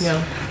 years.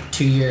 Yeah.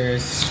 2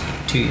 years.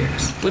 2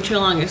 years. What's your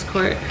longest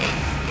court?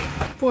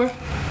 4.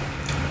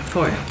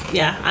 4.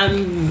 Yeah,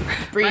 I'm.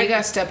 Bree, you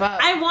gotta step up.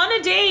 I want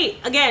a date.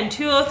 Again,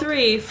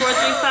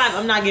 203-435.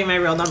 I'm not giving my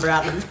real number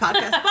out in this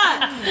podcast, but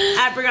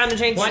at Brianna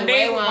Jenkins. One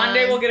day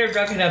we'll get her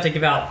drunk enough to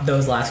give out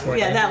those last 4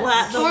 Yeah, days. that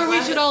last. Or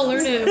we should all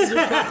learn it.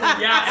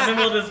 Yeah, and then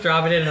we'll just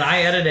drop it in, and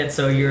I edit it,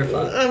 so you're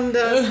fucked. I'm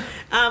done.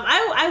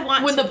 I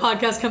want When to. the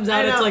podcast comes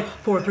out, I it's know. like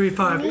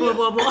 435, blah,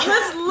 blah, blah.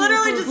 That's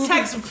literally just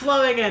text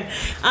flowing in.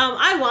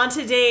 I want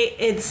to date.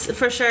 It's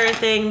for sure a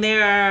thing.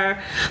 There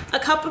are a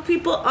couple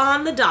people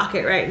on the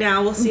docket right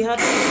now. We'll see how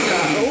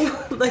things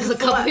go. Like There's a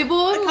couple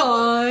people in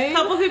line.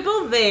 couple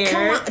people there.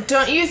 Come on,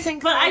 don't you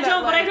think? But I that,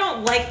 don't. But I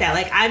don't like that.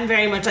 Like I'm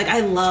very much like I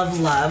love.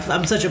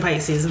 I'm such a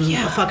Pisces.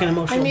 I'm a fucking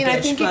emotional. I mean, bitch,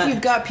 I think but if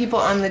you've got people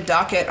on the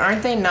docket,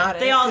 aren't they not?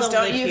 they all 'Cause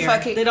don't live you here.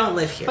 fucking. They don't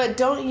live here. But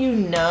don't you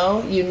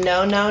know,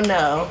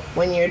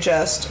 when you're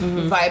just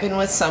vibing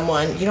with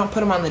someone, you don't put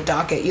them on the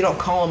docket. You don't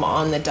call them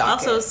on the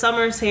docket. also,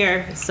 summer's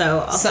here, so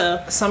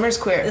also Summer's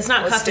queer. it's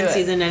not Let's cuffing do it.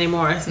 season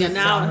anymore. So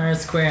now, Summer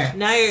Square.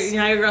 now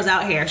your girl's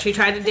out here. She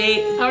tried to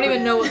date. I don't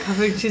even know what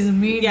cuffing season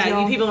means. Yeah,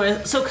 y'all. you people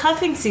are so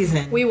cuffing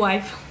season. We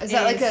wife. Is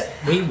that like a?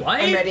 We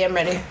what? I'm ready. I'm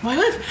ready. Why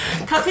would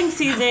cuffing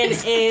season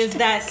is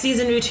that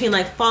season between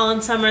like fall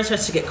and summer. It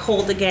starts to get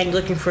cold again. You're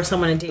looking for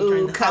someone to date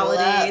during the cuddle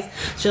holidays.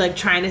 So you're like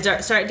trying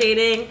to start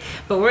dating,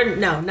 but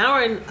now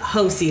we're in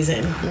hoe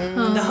season.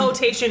 The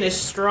hotation is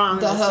strong.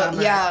 The this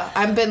summer. yeah,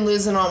 I've been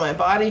losing all my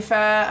body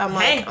fat. I'm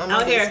Hey, like, I'm out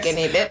gonna be here. a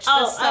skinny bitch.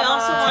 Oh, this I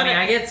also summer. want- Honey,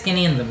 I get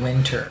skinny in the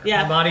winter.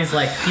 Yeah. My body's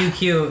like, you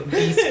cute,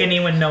 be skinny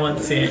when no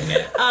one's seeing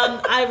it.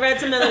 I read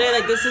something the other day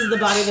like this is the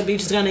body the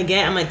beach is gonna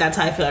get. I'm like that's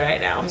how I feel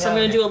right now. So I'm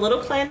Yeah. gonna do a little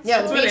cleanse. Yeah,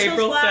 Some the beach- facial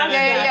April splash. said.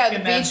 Yeah. in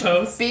The that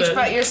post beach that-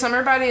 body. Your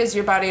summer body is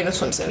your body in a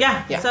swimsuit.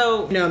 Yeah.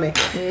 So know me.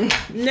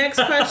 Next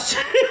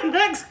question.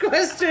 Next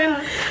question.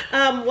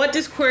 What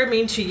does queer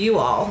mean to you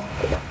all?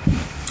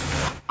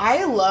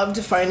 I loved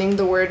finding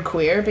the word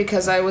queer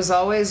because I was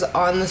always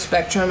on the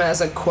spectrum as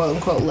a quote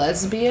unquote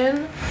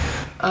lesbian.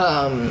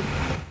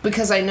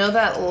 Because I know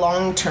that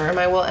long term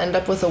I will end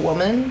up with a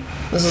woman.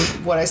 This is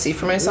what I see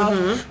for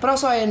myself. But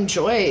also I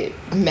enjoy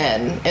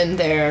men and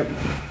their,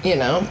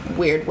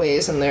 weird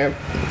ways and their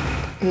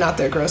not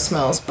their gross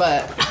smells,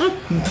 but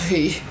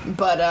I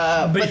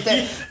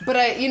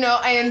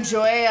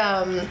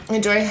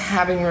enjoy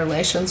having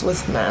relations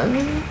with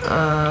men.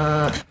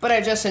 But I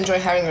just enjoy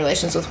having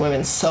relations with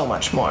women so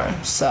much more.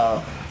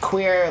 So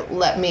queer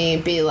let me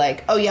be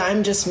like, oh yeah,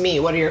 I'm just me.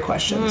 What are your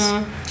questions?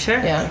 Sure.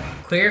 Yeah.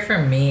 Queer for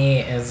me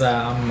is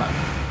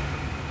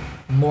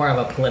more of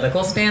a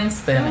political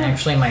stance than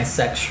actually my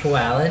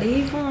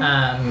sexuality.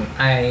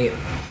 I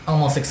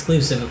almost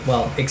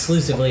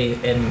exclusively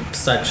in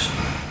such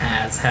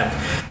as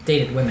have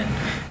dated women,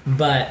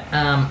 but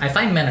I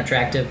find men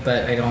attractive,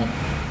 but I don't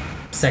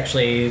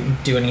sexually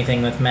do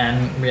anything with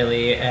men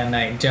really, and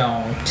I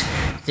don't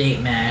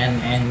date men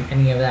and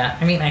any of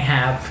that. I mean, I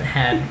have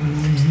had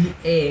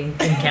a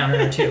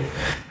encounter or two,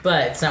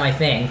 but it's not my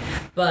thing.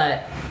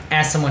 But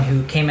as someone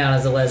who came out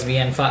as a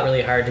lesbian, fought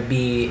really hard to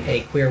be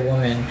a queer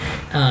woman,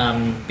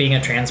 being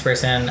a trans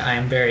person,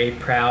 I'm very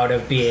proud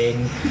of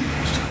being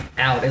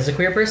out as a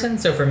queer person.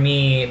 So for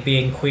me,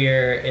 being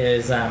queer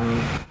is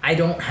I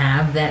don't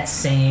have that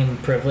same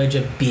privilege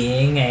of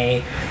being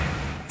a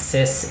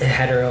cis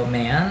hetero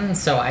man,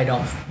 so I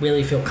don't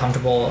really feel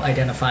comfortable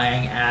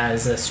identifying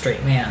as a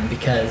straight man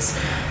because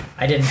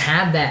I didn't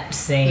have that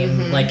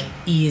same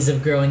ease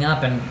of growing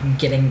up and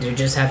getting to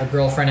just have a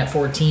girlfriend at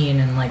 14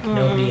 and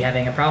nobody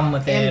having a problem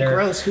with it. And or,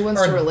 gross. Who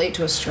wants or, to relate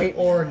to a straight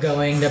man? Or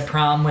going to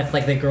prom with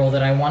the girl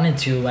that I wanted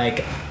to. I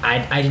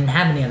didn't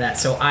have any of that,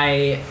 so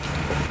I've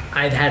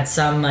had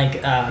some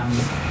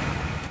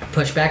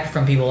pushback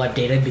from people I've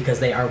dated because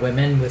they are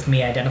women with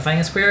me identifying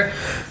as queer,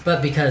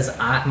 but because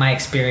my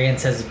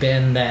experience has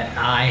been that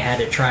I had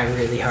to try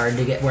really hard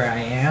to get where I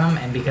am,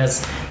 and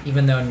because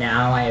even though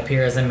now I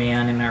appear as a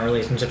man and our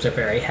relationships are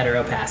very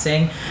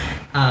hetero-passing,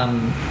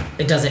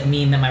 it doesn't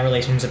mean that my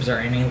relationships are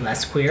any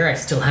less queer. I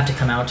still have to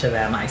come out to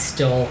them. I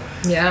still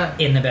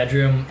in the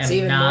bedroom am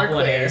even not more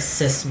what queer. a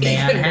cis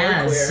man Even more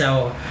has. queer.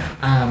 So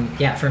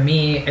for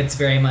me it's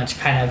very much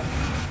kind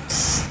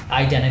of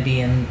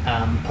identity and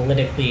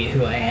politically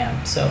who I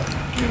am. So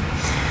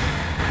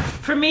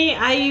For me,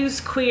 I use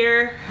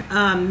queer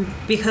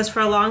because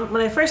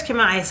when I first came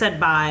out, I said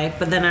bi,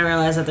 but then I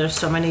realized that there's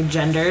so many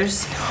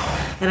genders,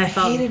 and I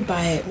felt hated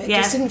by it. It Yeah.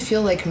 just didn't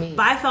feel like me.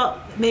 bi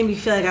made me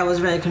feel like I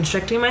was really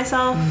constricting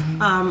myself.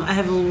 I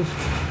have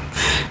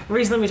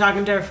recently been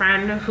talking to a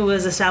friend who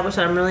has established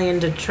that I'm really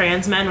into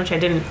trans men, which I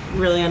didn't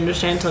really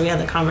understand until we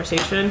had the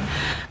conversation.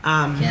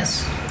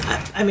 yes,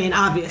 I mean,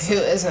 obviously.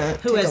 Who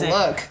isn't? Who Take isn't?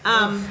 a look.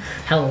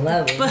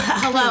 hello. But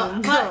hello.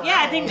 But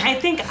yeah,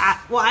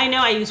 I know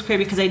I use queer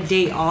because I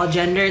date all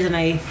genders, and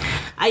I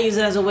use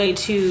it as a way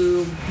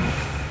to,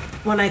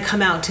 when I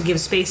come out, to give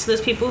space to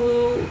those people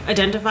who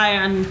identify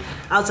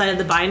outside of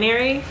the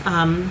binary.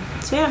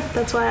 So yeah,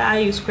 that's why I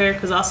use queer.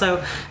 Because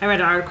also, I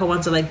read an article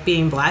once of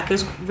being black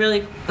is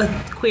really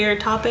a queer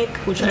topic,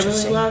 which I really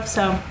Interesting. love.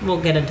 So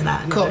we'll get into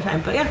that another Cool.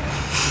 time. But yeah.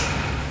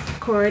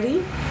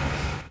 Cordy?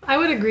 I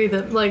would agree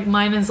that like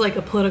mine is like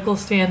a political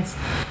stance,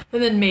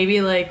 and then maybe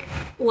like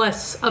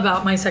less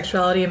about my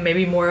sexuality and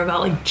maybe more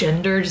about like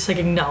gender, just like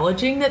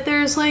acknowledging that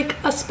there's like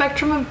a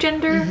spectrum of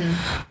gender.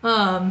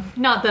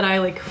 Not that I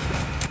like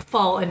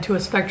fall into a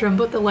spectrum,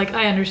 but that like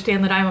I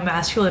understand that I'm a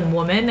masculine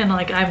woman and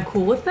like I'm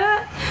cool with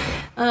that.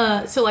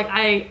 So like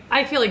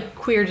I feel like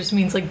queer just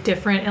means like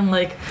different and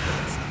like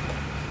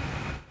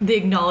the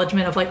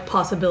acknowledgement of like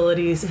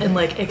possibilities and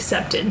like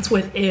acceptance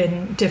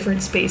within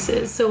different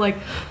spaces. So like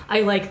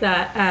I like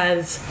that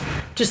as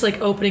just like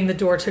opening the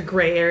door to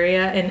gray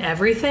area and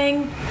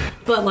everything.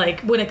 But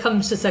like when it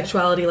comes to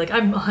sexuality, like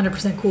I'm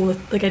 100% cool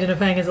with like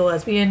identifying as a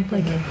lesbian.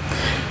 Like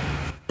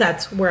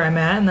that's where I'm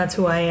at and that's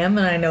who I am,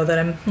 and I know that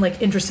I'm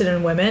like interested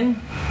in women.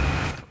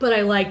 But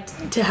I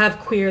like to have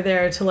queer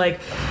there to like,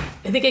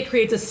 I think it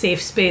creates a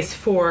safe space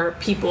for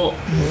people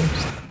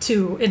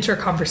to enter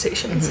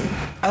conversations.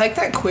 I like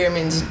that queer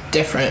means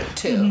different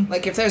too.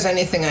 Like if there's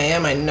anything I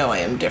am, I know I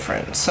am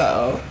different.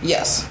 So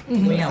yes.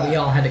 Yeah, we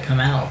all had to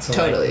come out. So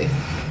Totally. Like,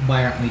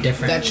 why aren't we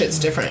different? That shit's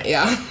different,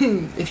 yeah.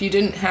 If you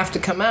didn't have to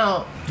come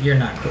out, You're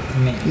not cool.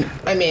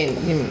 I mean,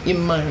 you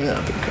might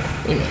not be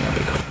cool. You might not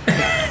be cool.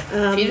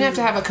 If you didn't have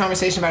to have a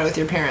conversation about it with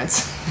your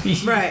parents.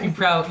 Right. You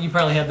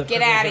probably had the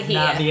Get privilege outta of here.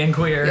 not being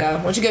queer. Yeah,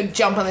 why don't you go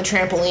jump on the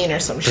trampoline or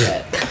some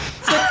shit?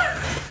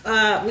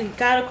 We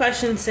got a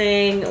question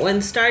saying,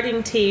 when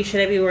starting tea,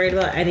 should I be worried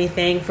about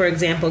anything? For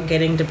example,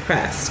 getting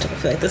depressed. I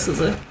feel like this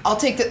is a... I'll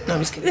take the... No,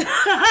 I'm just kidding.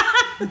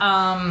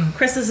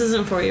 Chris, this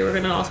isn't for you. We're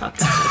going to all talk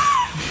about it.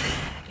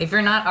 If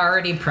you're not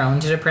already prone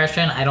to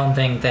depression, I don't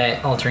think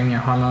that altering your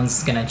hormones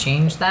is going to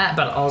change that.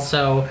 But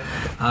also,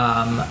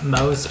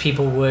 most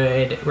people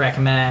would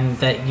recommend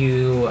that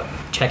you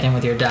check in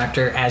with your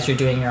doctor as you're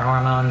doing your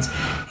hormones.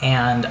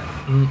 And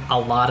a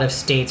lot of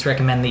states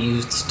recommend that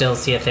you still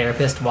see a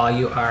therapist while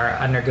you are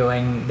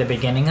undergoing the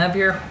beginning of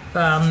your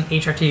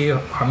HRT,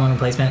 hormone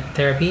replacement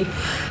therapy.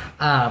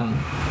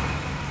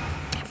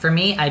 For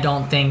me, I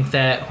don't think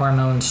that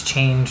hormones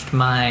changed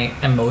my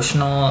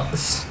emotional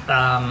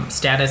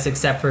status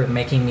except for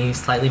making me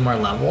slightly more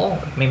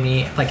level, made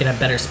me like in a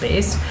better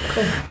space.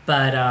 Cool.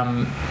 But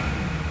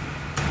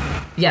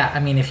yeah,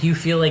 I mean, if you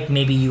feel like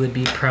maybe you would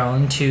be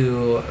prone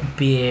to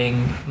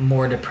being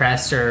more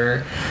depressed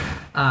or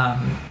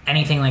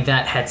anything like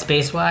that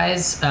headspace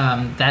wise,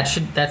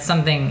 that's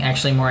something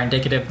actually more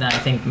indicative than I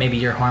think maybe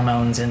your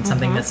hormones and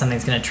something that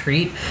something's going to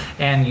treat,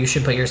 and you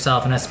should put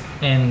yourself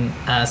in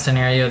a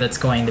scenario that's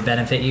going to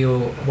benefit you,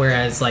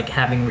 whereas like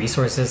having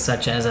resources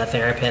such as a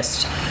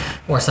therapist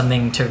or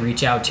something to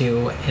reach out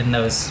to in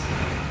those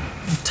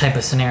type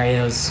of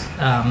scenarios.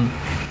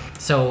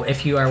 So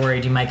if you are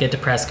worried you might get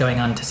depressed going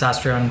on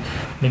testosterone,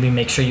 maybe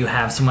make sure you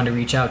have someone to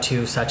reach out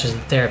to, such as a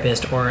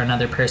therapist or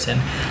another person.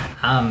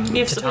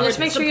 Just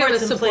make sure you have a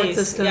support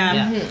system.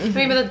 Yeah.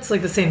 Maybe that's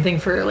like the same thing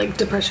for like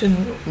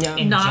depression, Yeah.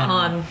 not general.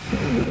 on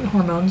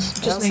hormones.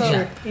 Just make Also-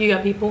 sure you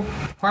got people.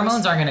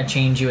 Hormones aren't going to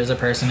change you as a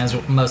person is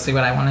mostly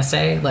what I want to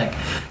say. Like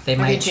they You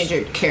might change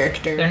your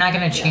character. They're not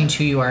going to change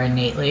who you are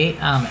innately.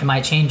 It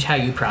might change how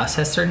you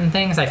process certain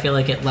things. I feel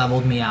like it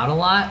leveled me out a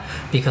lot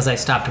because I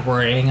stopped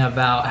worrying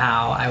about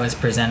how I was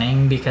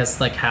presenting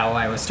because like how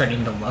I was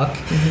starting to look,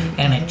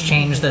 and it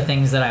changed the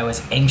things that I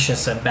was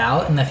anxious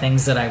about and the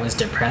things that I was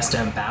depressed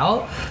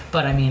about.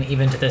 But I mean,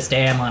 even to this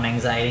day, I'm on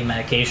anxiety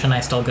medication.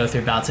 I still go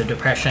through bouts of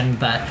depression,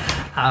 but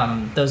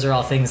those are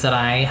all things that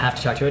I have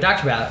to talk to a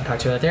doctor about, talk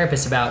to a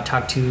therapist about,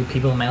 talk to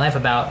people in my life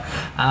about.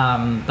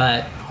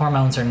 But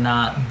hormones are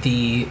not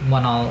the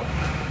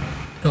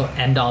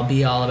end all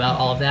be all about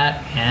all of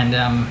that,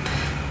 and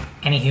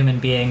any human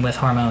being with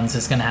hormones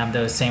is going to have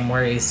those same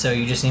worries, so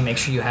you just need to make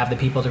sure you have the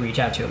people to reach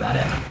out to about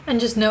it. And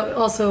just note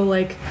also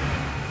like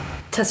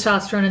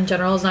testosterone in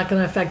general is not going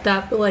to affect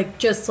that, but like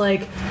just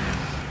like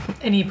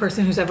any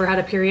person who's ever had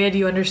a period,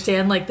 you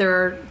understand like there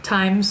are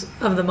times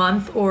of the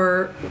month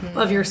or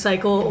of your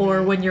cycle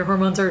or when your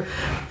hormones are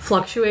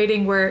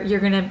fluctuating where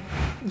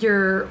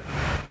your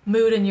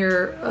mood and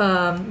your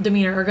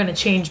demeanor are going to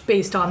change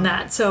based on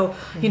that. So,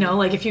 you know,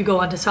 like if you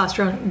go on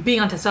testosterone, being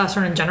on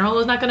testosterone in general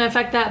is not going to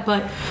affect that,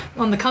 but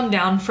on the come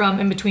down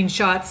from in between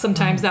shots,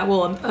 sometimes that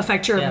will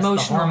affect your Yes,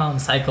 emotional. the hormone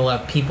cycle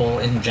of people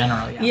in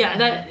general. Yeah,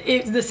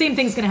 the same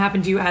thing's going to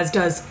happen to you as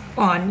does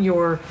on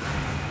your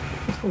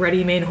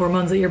ready-made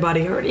hormones that your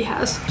body already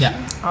has.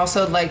 Yeah.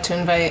 Also, I'd like to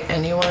invite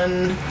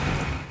anyone.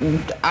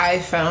 I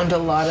found a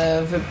lot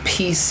of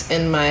peace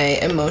in my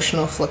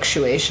emotional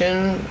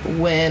fluctuation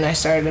when I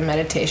started a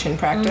meditation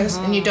practice.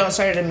 And you don't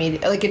start it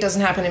immediately. Like, it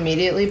doesn't happen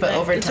immediately, but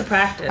over It's a time.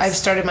 practice. I've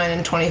started mine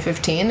in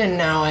 2015, and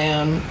now I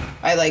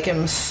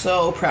am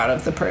so proud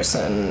of the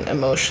person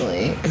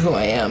emotionally who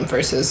I am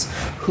versus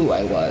who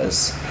I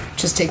was.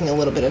 Just taking a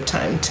little bit of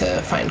time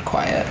to find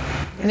quiet.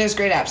 And there's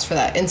great apps for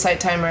that. Insight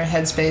Timer,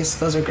 Headspace,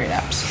 those are great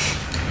apps.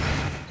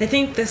 I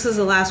think this is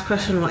the last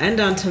question we'll end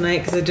on tonight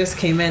because it just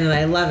came in and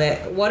I love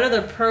it. What are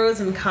the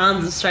pros and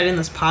cons of starting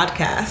this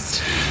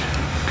podcast?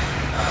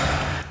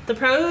 The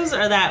pros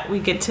are that we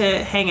get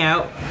to hang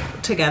out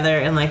together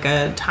in like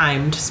a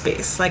timed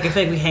space. Like I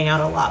feel like we hang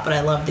out a lot, but I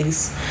love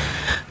these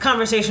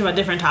conversations about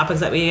different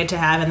topics that we get to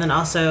have, and then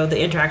also the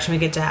interaction we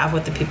get to have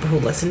with the people who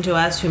listen to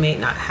us who may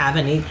not have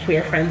any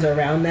queer friends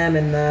around them,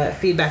 and the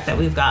feedback that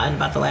we've gotten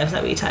about the lives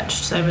that we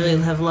touched. So I really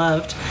have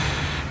loved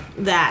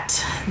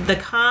that. The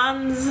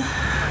cons.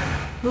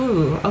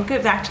 Ooh, I'll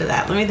get back to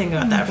that. Let me think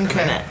about that for a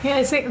minute. Yeah,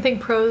 I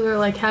think pros are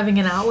like having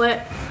an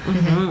outlet.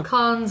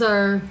 Cons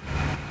are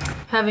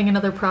having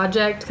another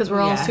project because we're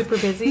all super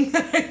busy.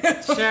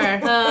 Sure.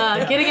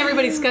 Getting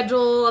everybody's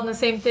schedule on the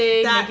same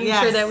thing, making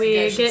sure that we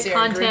guys should get see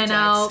our group content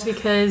out text.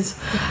 because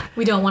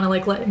we don't want to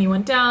like let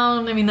anyone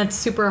down. I mean, that's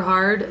super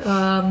hard.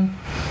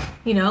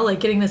 You know,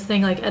 like getting this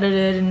thing like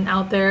edited and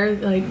out there,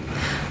 like,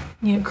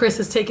 you know, Chris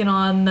has taken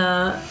on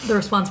the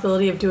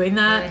responsibility of doing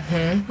that.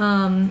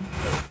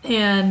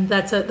 And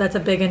that's a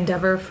big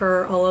endeavor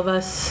for all of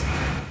us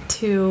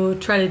to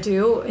try to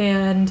do,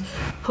 and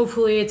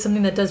hopefully it's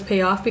something that does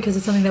pay off because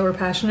it's something that we're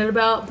passionate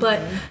about.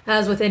 But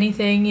as with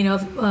anything, you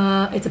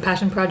know, it's a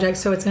passion project,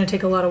 so it's going to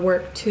take a lot of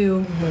work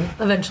to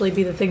eventually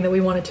be the thing that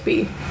we want it to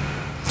be.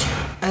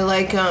 I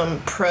like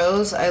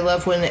pros. I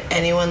love when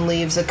anyone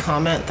leaves a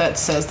comment that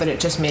says that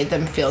it just made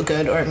them feel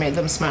good, or it made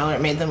them smile, or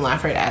it made them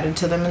laugh, or it added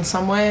to them in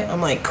some way.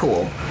 I'm like,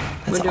 cool.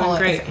 That's We're doing all.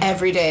 great.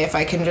 Every day, if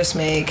I can just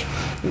make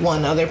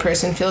one other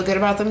person feel good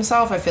about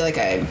themselves, I feel like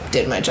I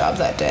did my job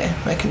that day.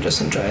 I can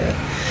just enjoy it.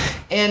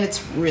 And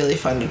it's really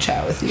fun to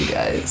chat with you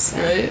guys,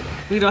 right?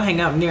 We don't hang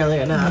out nearly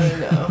enough.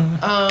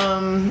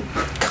 I know.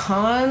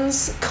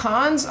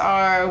 Cons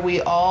are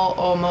we all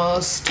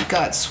almost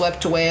got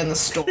swept away in the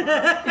storm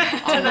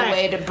on the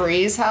way to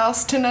Bree's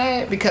house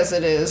tonight because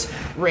it is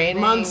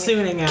raining,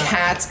 Monsooning out.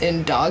 cats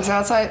and dogs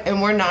outside,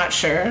 and we're not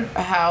sure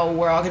how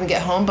we're all gonna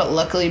get home. But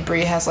luckily,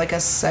 Bree has like a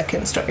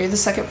second story.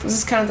 This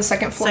is kind of the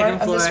second floor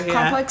of this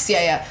complex.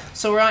 Yeah.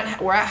 So we're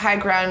at high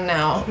ground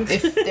now.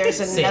 If there's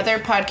another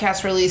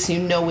podcast release, you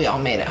know we all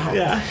made it home.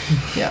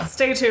 Yeah.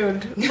 Stay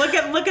tuned. Look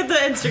at the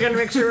Instagram to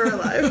make sure we're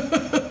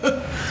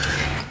alive.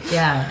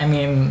 Yeah, I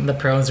mean, the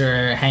pros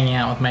are hanging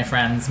out with my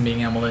friends and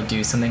being able to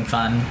do something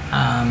fun.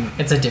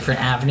 It's a different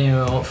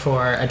avenue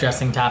for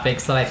addressing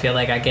topics that I feel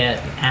like I get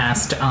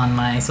asked on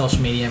my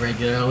social media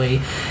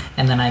regularly,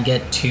 and then I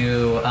get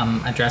to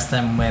address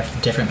them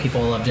with different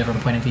people of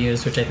different point of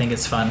views, which I think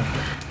is fun.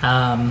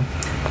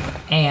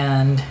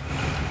 And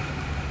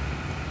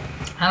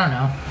I don't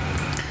know.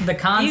 The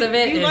cons of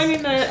it you is... learning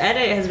to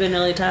edit has been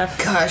really tough.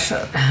 Gosh.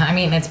 I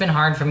mean, it's been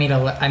hard for me to...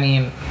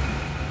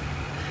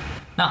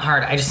 not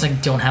hard, I just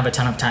like don't have a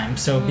ton of time.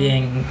 So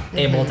being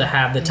able to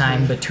have the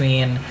time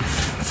between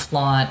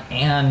Flaunt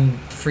and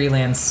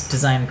freelance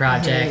design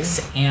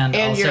projects and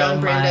also your own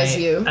brand my as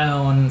you.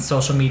 own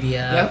social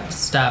media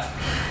stuff,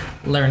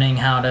 learning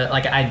how to,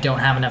 like, I don't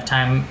have enough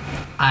time.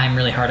 I'm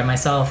really hard on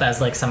myself as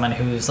like someone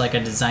who's like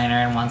a designer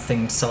and wants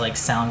things to like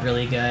sound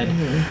really good.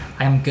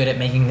 I'm good at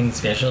making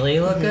things visually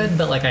look good,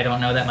 but like I don't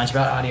know that much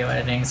about audio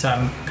editing, so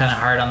I'm kind of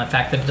hard on the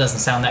fact that it doesn't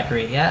sound that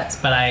great yet.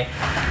 But I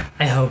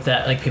hope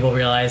that like people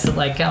realize that,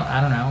 like,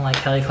 I don't know, like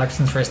Kelly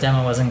Clarkson's first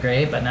demo wasn't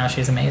great, but now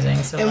she's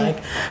amazing. So like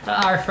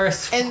our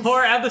first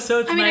 4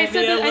 episodes I mean, I might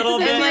said be a this little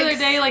the bit. other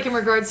day, like in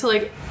regards to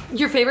like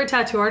your favorite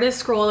tattoo artist.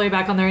 Scroll all the way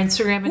back on their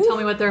Instagram and tell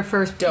me what their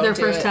first do it.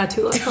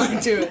 tattoo looks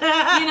like. Do it.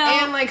 You know,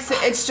 And like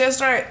it's just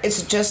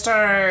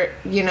our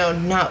you know,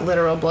 not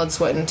literal blood,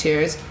 sweat, and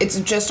tears. It's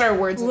just our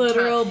words.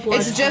 Literal in time. blood,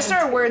 It's just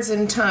sweat, our words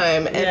in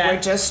time, and we're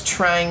just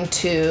trying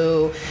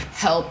to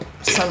help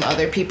some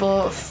other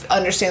people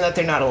understand that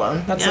they're not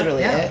alone. That's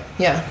literally it.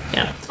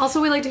 Yeah.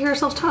 also we like to hear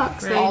ourselves talk.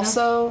 So, you know.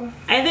 Also,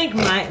 I think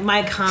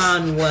my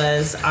con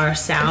was our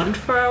sound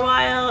for a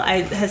while.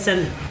 I had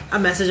sent a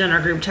message on our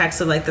group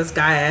text of like this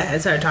guy I had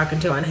started talking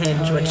to on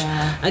Hinge, which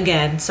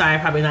again, sorry,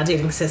 probably not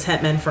dating cis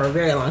het men for a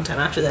very long time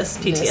after this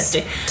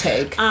PTSD.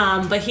 take.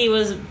 But he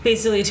was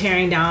basically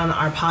tearing down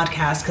our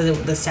podcast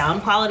because the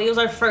sound quality was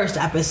our first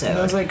episode.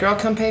 I was like, girl,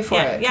 come pay for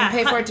it. Yeah, Come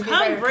pay for it to be come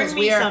better bring because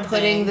me we are something.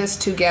 putting this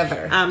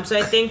together. So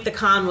I think the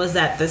con was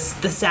that the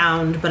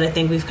sound, but I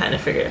think we've kind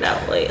of figured it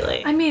out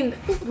lately. I mean,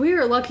 we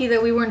were lucky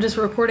that we weren't just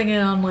recording it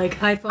on like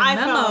iPhone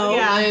Memo.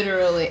 yeah.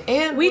 Literally.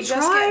 And We we'll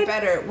just tried. get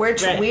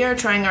better. We are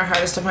trying our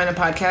hardest to find a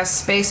podcast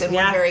space, and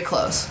we're very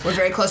close. We're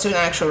very close to an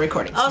actual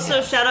recording.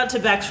 Also, shout out to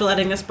Bex for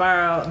letting us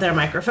borrow their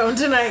microphone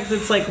tonight because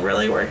it's like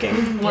really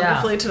working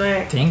wonderfully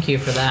tonight. Thank you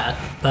for that.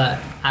 But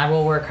I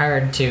will work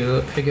hard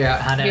to figure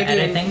out how to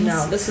edit things.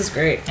 No, this is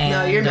great. And,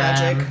 No, you're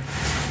magic.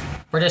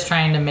 We're just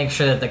trying to make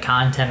sure that the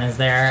content is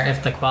there.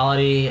 If the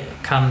quality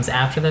comes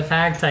after the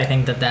fact, I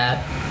think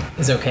that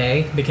is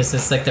okay because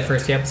it's like the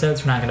first few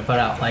episodes. We're not going to put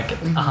out like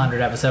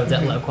 100 episodes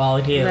at low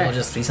quality. It will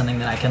just be something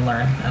that I can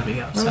learn as we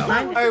go. So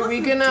Are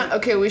we gonna?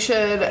 Okay, we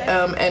should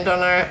end on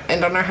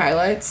our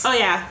highlights. Oh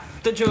yeah,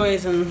 the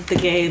joys and the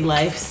gay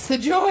lives. The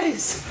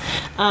joys.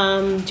 Do you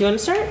want to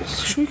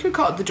start? We could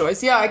call it the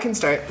joys. Yeah, I can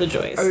start. The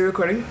joys. Are we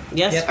recording?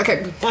 Yes. Yep.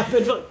 Okay.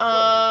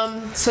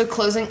 So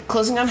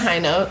closing on high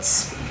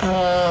notes.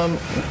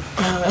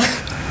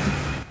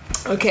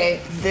 Okay,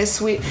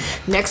 next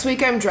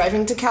week I'm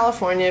driving to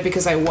California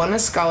because I won a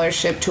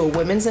scholarship to a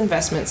women's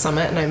investment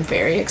summit and I'm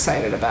very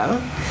excited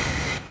about.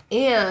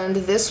 And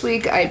this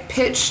week I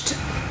pitched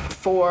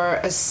for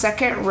a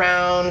second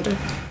round.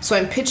 So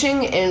I'm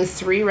pitching in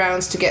 3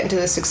 rounds to get into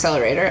this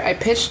accelerator. I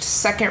pitched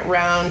second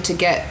round to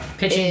get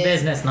Pitching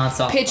business, not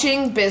softball.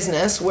 Pitching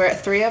business, where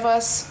 3 of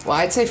us, well,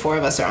 I'd say 4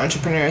 of us are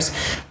entrepreneurs,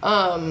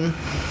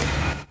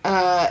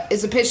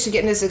 is a pitch to get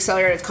into this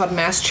accelerator. It's called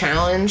Mass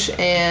Challenge,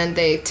 and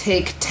they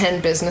take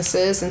 10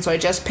 businesses. And so I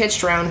just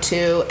pitched round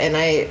 2, and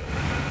I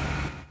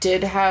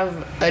did have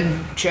a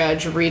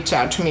judge reach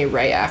out to me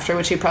right after,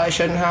 which he probably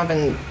shouldn't have,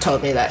 and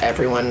told me that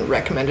everyone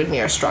recommended me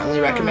or strongly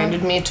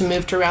recommended me to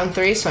move to round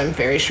 3, so I'm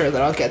very sure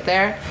that I'll get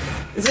there.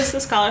 Is this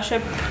the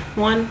scholarship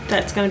one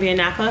that's going to be in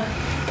Napa?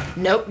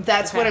 Nope,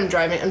 that's what I'm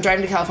driving. I'm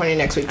driving to California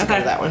next week to go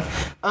to that one.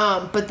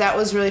 But that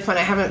was really fun.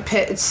 I haven't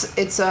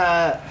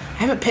I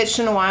haven't pitched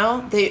in a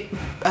while. They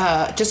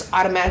just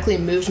automatically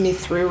moved me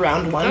through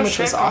round 1, which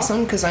was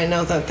awesome because I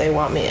know that they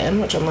want me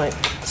in, which I'm like,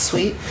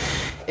 sweet.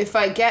 If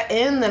I get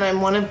in, then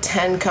I'm one of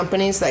 10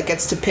 companies that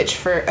gets to pitch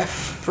for a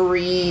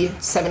free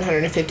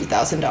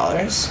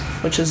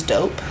 $750,000, which is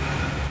dope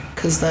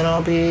because then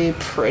I'll be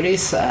pretty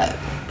set.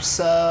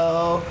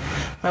 So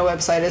my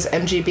website is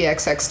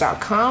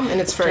mgbxx.com and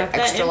it's for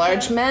extra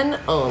large men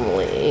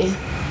only.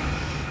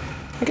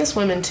 I guess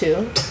women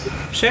too.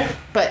 Sure.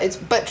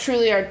 But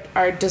truly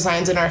our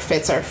designs and our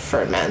fits are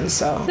for men,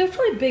 so. There's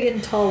probably big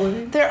and tall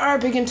women. There are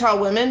big and tall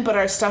women, but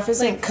our stuff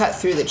isn't cut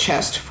through the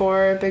chest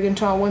for big and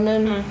tall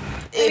women.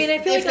 I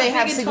feel if like they a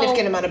have big and significant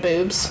tall- amount of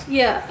boobs.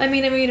 Yeah, I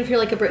mean, if you're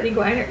like a Brittany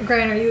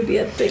Griner, you would be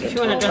a big and You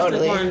want to tall.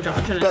 dress Totally. more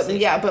androgynous. But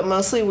yeah, but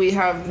mostly we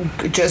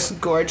have just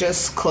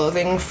gorgeous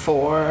clothing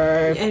for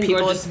and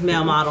people. gorgeous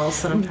male models.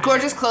 Sometimes.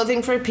 Gorgeous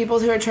clothing for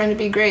people who are trying to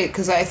be great,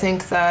 because I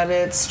think that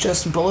it's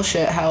just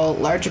bullshit how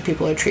larger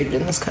people are treated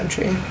in this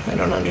country. I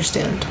don't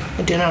understand.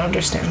 I do not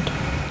understand.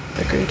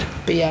 Agreed.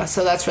 But yeah,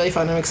 so that's really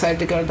fun. I'm excited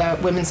to go to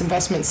that Women's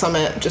Investment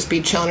Summit, just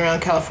be chilling around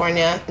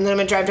California. And then I'm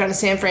going to drive down to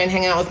San Fran,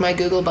 hang out with my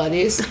Google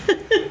buddies,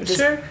 which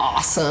is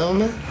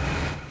awesome.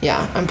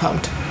 Yeah, I'm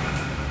pumped.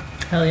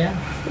 Hell yeah.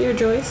 Your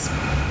joys?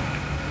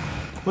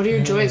 What are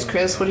your joys,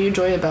 Chris? What do you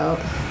joy about?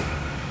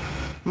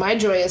 My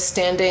joy is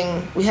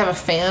standing. We have a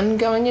fan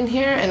going in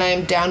here, and I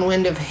am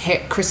downwind of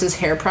Chris's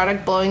hair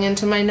product blowing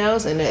into my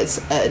nose, and it's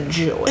a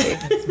joy.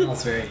 It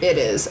smells very good. It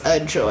is a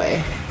joy.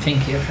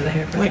 Thank you for the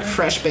hair Like product.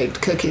 fresh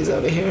baked cookies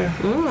over here.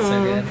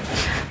 So good.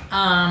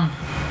 I'm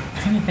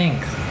trying to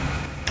think.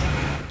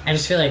 I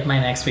just feel like my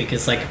next week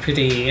is like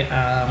pretty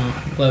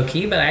low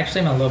key, but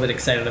actually I'm a little bit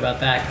excited about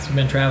that because we've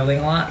been traveling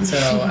a lot. So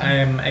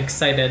I'm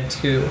excited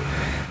to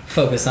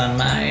focus on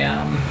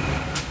my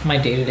my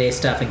day-to-day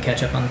stuff and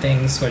catch up on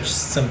things, which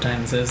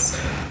sometimes is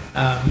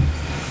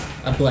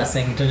a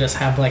blessing to just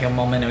have like a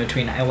moment in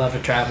between. I love to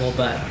travel,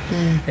 but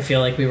I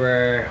feel like we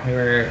were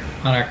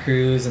on our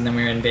cruise and then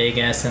we were in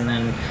Vegas, and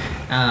then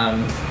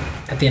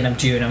at the end of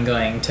June I'm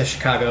going to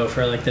Chicago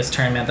for like this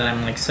tournament that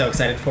I'm like so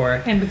excited for.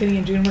 And beginning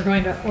of June, we're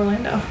going to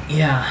Orlando.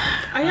 Yeah.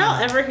 Are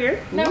y'all ever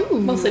here? No,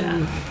 mostly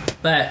not.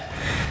 But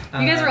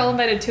You guys are all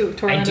invited to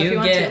Orlando do if you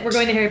want get- to. We're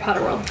going to Harry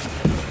Potter World.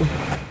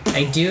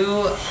 I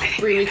do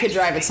 3 week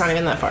drive. It's not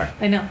even that far.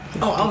 I know.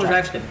 Oh, I'll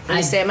drive to.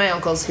 We stay at my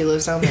uncle's. He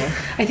lives down there.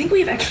 I think we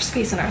have extra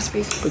space in our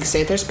spaces. We can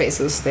stay at their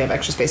spaces. They have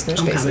extra space in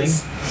their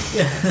spaces.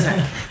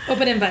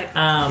 Open invite.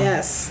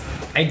 Yes.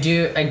 I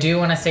do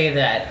want to say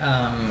that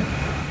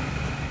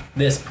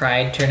this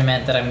Pride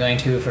tournament that I'm going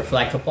to for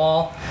flag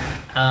football,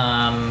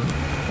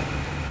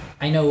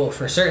 I know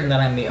for certain that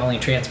I'm the only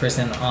trans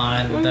person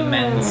on the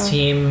men's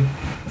team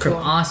from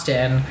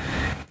Austin,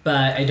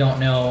 but I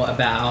don't know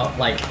about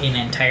like in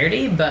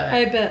entirety. But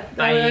I bet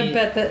that I would-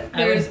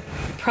 there's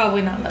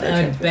probably not another I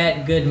trans would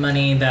bet good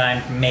money that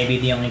I'm maybe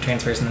the only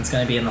trans person that's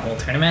going to be in the whole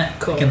tournament,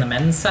 like in the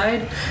men's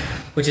side,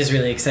 which is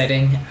really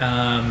exciting.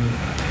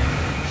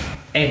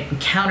 It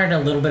encountered a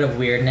little bit of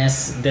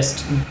weirdness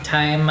this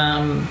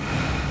time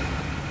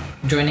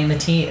joining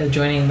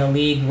the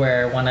league,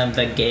 where one of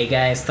the gay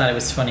guys thought it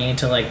was funny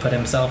to like put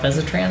himself as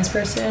a trans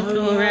person.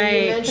 Oh,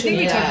 right. I think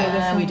we talked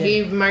about this one.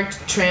 He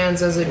marked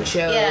trans as a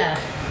joke. Yeah.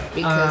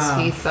 Because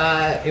he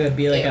thought It would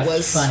be like it a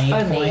was funny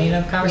point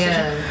of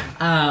conversation.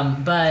 Yeah.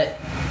 But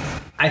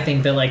I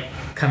think that like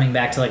coming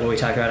back to like what we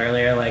talked about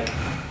earlier, like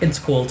it's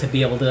cool to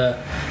be able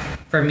to,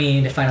 for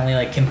me to finally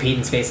like compete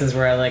in spaces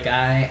where like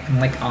I'm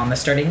like on the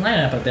starting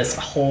lineup of this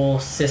whole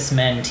cis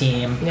men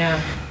team.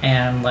 Yeah.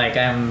 And like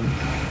I'm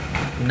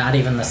not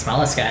even the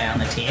smallest guy on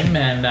the team,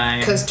 and I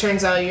Because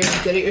turns out you're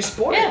good at your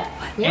sport. yeah.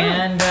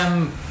 And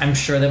I'm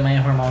sure that my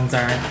hormones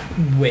aren't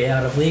way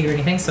out of league or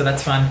anything, so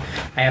that's fun.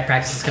 I have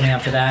practices coming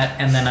up for that,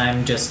 and then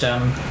I'm just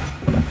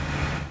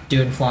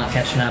doing flaunt,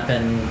 catching up,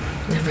 and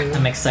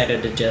I'm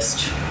excited to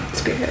just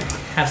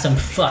have some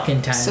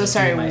fucking time So to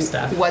sorry, do my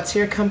stuff. what's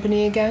your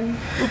company again?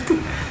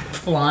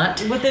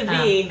 Flaunt With a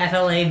V.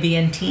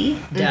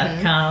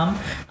 FLAVNT.com.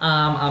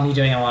 I'll be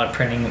doing a lot of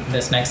printing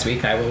this next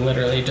week. I will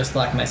literally just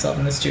lock myself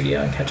in the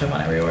studio and catch up on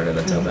every order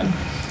that's open.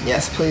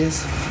 Yes,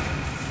 please.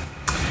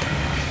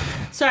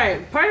 Sorry,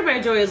 part of my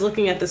joy is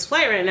looking at this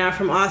flight right now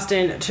from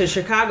Austin to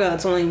Chicago.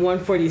 It's only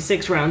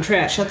 $146 round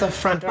trip. Shut the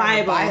front door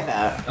and buy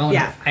that. Oh,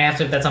 Yeah. I have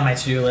to. That's on my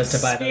to-do list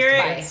to buy those.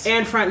 Spirit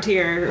and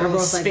Frontier are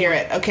both like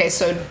Spirit. Okay,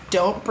 so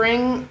don't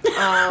bring.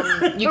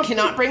 You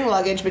cannot bring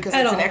luggage because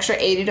At it's an all. extra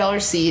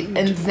 $80 seat,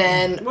 and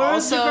then What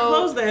was it for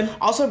clothes then?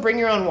 also bring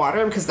your own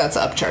water because that's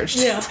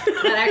upcharged. Yeah.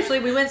 But actually,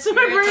 we went. Am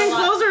I bringing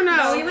clothes or no?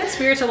 No, we went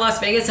Spirit to Las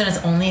Vegas, and it's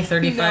only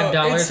 $35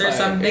 No, it's or fine.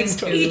 something. It's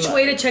totally Each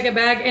way to check a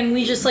bag, and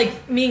we just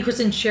like me and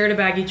Kristen shared a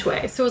bag each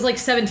way, so it was like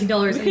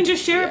 $17. You can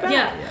just share it back.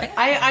 yeah.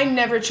 I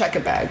never check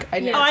a bag. I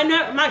never. Oh,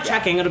 I'm not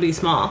checking. It'll be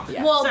small.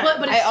 Well, Sorry.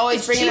 but I it's, always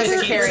it's bring it as a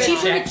cheaper, carry-on. It's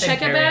cheaper Check to than check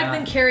a carry bag on.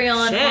 than carry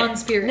on Shit.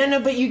 Spirit. No,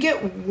 but you get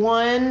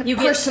one You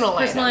get personal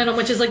item.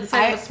 which is like the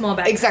size of a small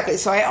bag. Exactly.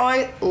 So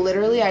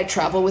I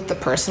travel with the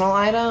personal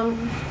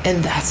item,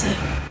 and that's it.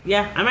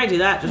 Yeah, I might do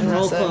that. Just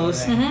roll That's it.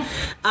 close.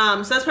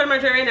 Mm-hmm. So that's part of my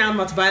trip right now. I'm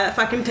about to buy that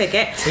fucking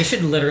ticket. We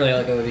should literally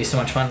like. It would be so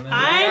much fun. I'm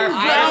I don't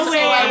know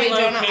why we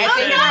don't. I think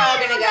Okay. we're all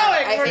gonna go.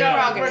 I think we're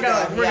all We're gonna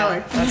going. go. We're Yeah.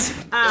 going. That's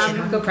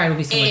Chicago Pride would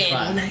be so much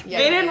fun. yeah,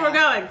 Aiden, yeah. we're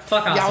going.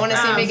 Fuck Austin. Y'all wanna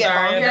see Pride. me I'm get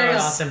sorry bonkers? about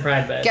Austin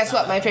Pride, but Guess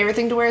what? My favorite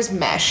thing to wear is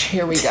mesh.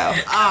 Here we go.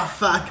 Oh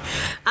fuck.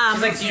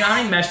 She's like, do you know how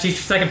many mesh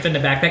t-shirts I can fit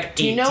in a backpack?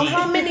 Do you know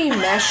how many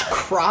mesh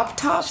crop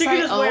tops She I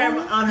can just wear them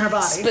own? on her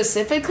body.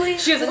 Specifically,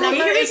 She has, the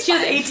number is she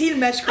has 5. 18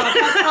 mesh crop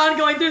tops on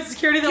going through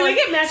security. They're Can we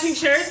like, get matching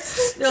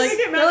shirts? they're like, Can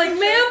we get they're like, matching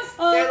ma'am. shirts?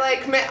 They're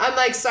like, I'm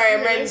like, sorry,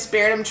 I'm riding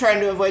Spirit. I'm trying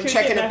to avoid Can we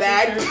checking get a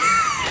bag. matching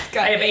shirts?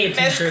 Got I have 8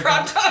 mesh t-shirts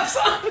crop on. tops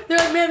on. They're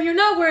like, ma'am, you're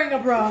not wearing a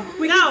bra.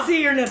 We No. can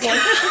see your nipples.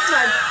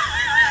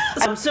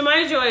 It's fine. So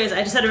my joy is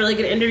I just had a really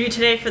good interview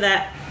today for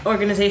that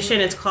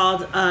organization. It's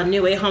called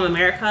New Way Home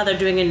America. They're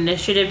doing an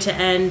initiative to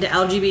end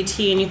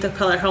LGBT and youth of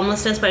color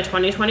homelessness by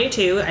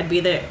 2022. I'd be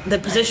the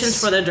positions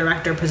for the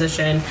director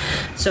position.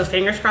 So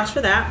fingers crossed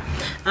for that.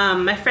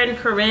 My friend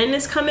Corinne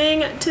is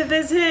coming to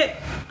visit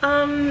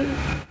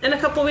in a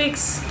couple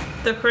weeks.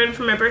 The Corinne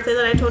from my birthday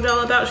that I told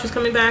y'all about. She's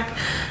coming back.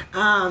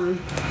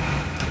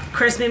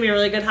 Chris made me a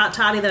really good hot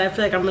toddy that I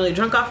feel like I'm really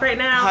drunk off right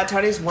now. Hot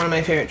toddy is one of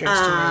my favorite drinks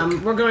to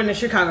make. We're going to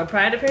Chicago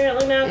Pride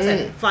apparently now because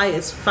that flight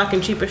is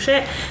fucking cheap as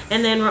shit.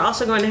 And then we're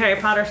also going to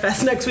Harry Potter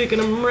Fest next week,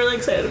 and I'm really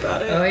excited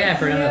about it. Oh yeah, I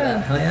forgot about Yeah.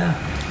 that. Hell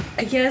yeah.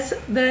 I guess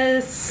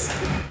this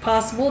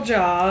possible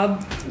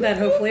job that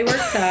hopefully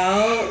works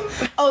out.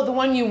 Oh, the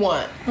one you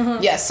want.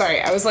 Yes,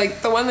 sorry. I was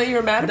like, the one that you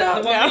were mad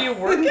about? the one that you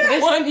work The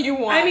one you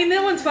want. I mean,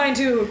 that one's fine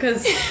too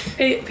because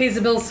it pays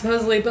the bills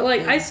supposedly. But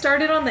like, I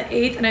started on the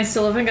 8th and I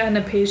still haven't gotten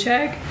a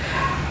paycheck.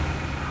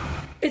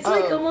 It's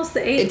like Oh, almost the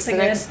 8th it's the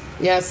again. next.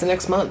 Yeah, it's the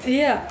next month.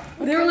 Yeah.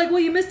 They were like, well,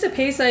 you missed a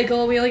pay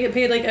cycle. We only get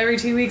paid like every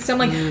 2 weeks. So I'm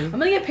like, I'm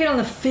going to get paid on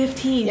the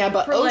 15th. Yeah,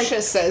 but for, like-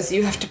 OSHA says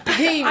you have to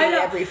pay me I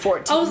know. every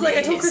 14 I was like,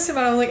 I told days. Kristen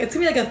about it. I was like, it's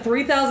going to be like a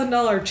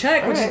 $3,000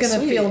 check, which Alright, is going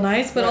to sweet. feel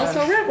nice, but Yeah.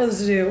 also rent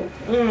was due.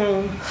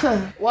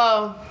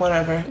 Well,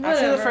 whatever. After the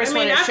Whatever. first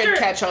one, it should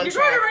catch on you're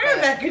track. going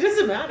to but- Rayovac. It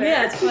doesn't matter.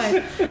 Yeah, it's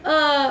fine.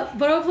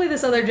 But hopefully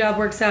this other job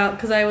works out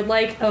because I would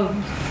like a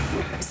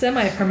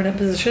semi-permanent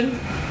position.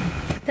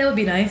 That would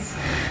be nice.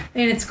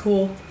 And it's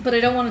cool. But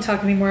I don't want to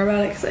talk anymore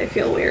about it because I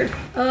feel weird.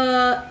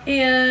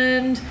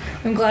 And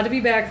I'm glad to be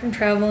back from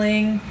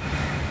traveling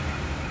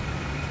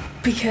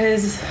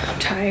because I'm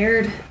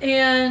tired.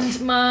 And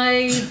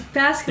my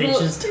basketball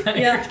Stacia's tired.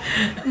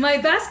 Yeah. My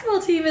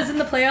basketball team is in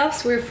the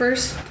playoffs. We're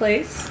first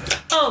place.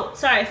 Oh,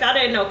 sorry. I thought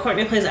I didn't know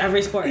Courtney plays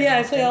every sport. Yeah,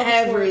 I play all the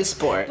Every sports.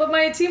 sport. But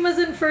my team was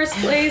in first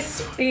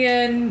place,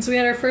 and so we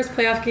had our first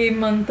playoff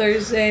game on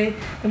Thursday,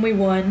 and we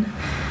won.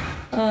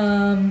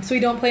 So we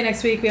don't play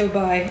next week. We have a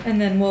bye, and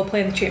then we'll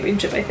play in the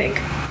championship. I think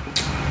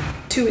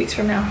 2 weeks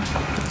from now.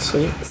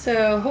 Sweet.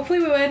 So hopefully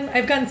we win.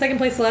 I've gotten second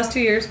place the last 2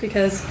 years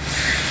because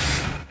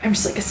I'm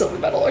just like a silver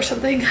medal or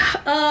something.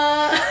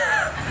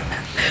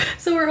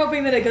 So we're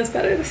hoping that it goes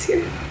better this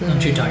year.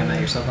 Don't you talk about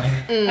yourself like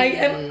that. I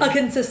am a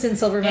consistent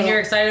silver And medal. you're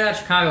excited about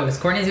Chicago because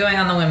Courtney's going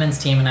on the women's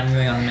team and I'm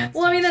going on the men's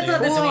Well, I mean, team. that's not-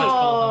 you're that's pretty much both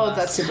Oh, of us.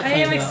 that's super I fun.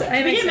 am Can excited.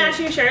 Can we get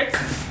matching shirts?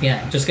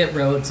 Yeah, just get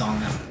roads on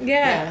them.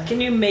 Yeah.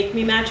 Can you make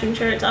me matching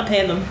shirts? I'll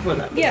pay them for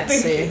them. Yeah.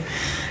 See.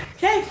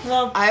 Okay.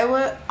 Well, I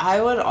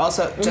would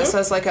also, just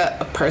as like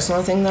a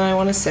personal thing that I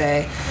want to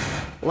say,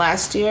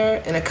 last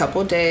year in a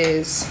couple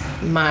days,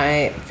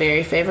 my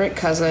very favorite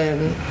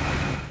cousin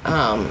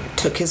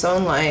took his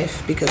own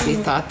life because he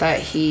thought that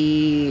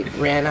he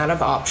ran out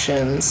of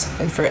options.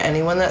 And for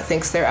anyone that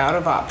thinks they're out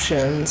of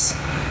options,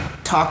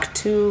 talk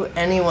to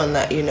anyone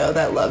that you know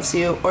that loves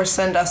you or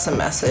send us a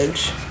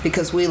message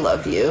because we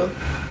love you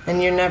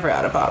and you're never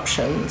out of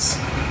options.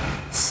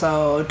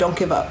 So don't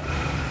give up.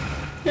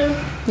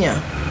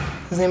 Yeah.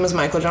 His name was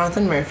Michael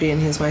Jonathan Murphy, and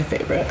he was my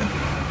favorite.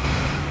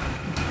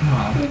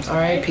 Wow.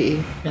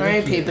 R.I.P. Really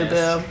R.I.P. cute, Boo nice.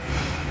 Boo.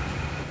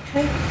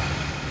 okay.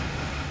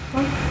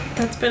 Well,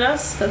 that's been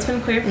us. That's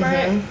been Queer for It.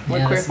 We're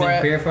Yeah, queer this has for been it.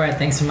 Queer for it.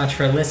 Thanks so much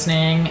for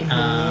listening.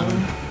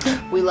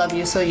 We love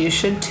you, so you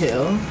should too.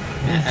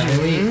 Yeah, every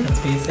week. Let's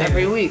be serious.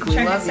 Every week, we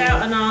Check love us you.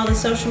 out on all the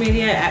social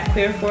media at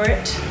Queer for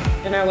It,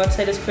 and our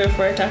website is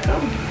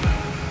queerforit.com.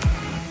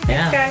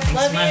 Yeah. Guys, thanks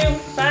love so much.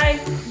 you. Bye.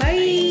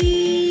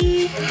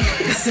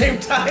 Bye. Same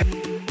time.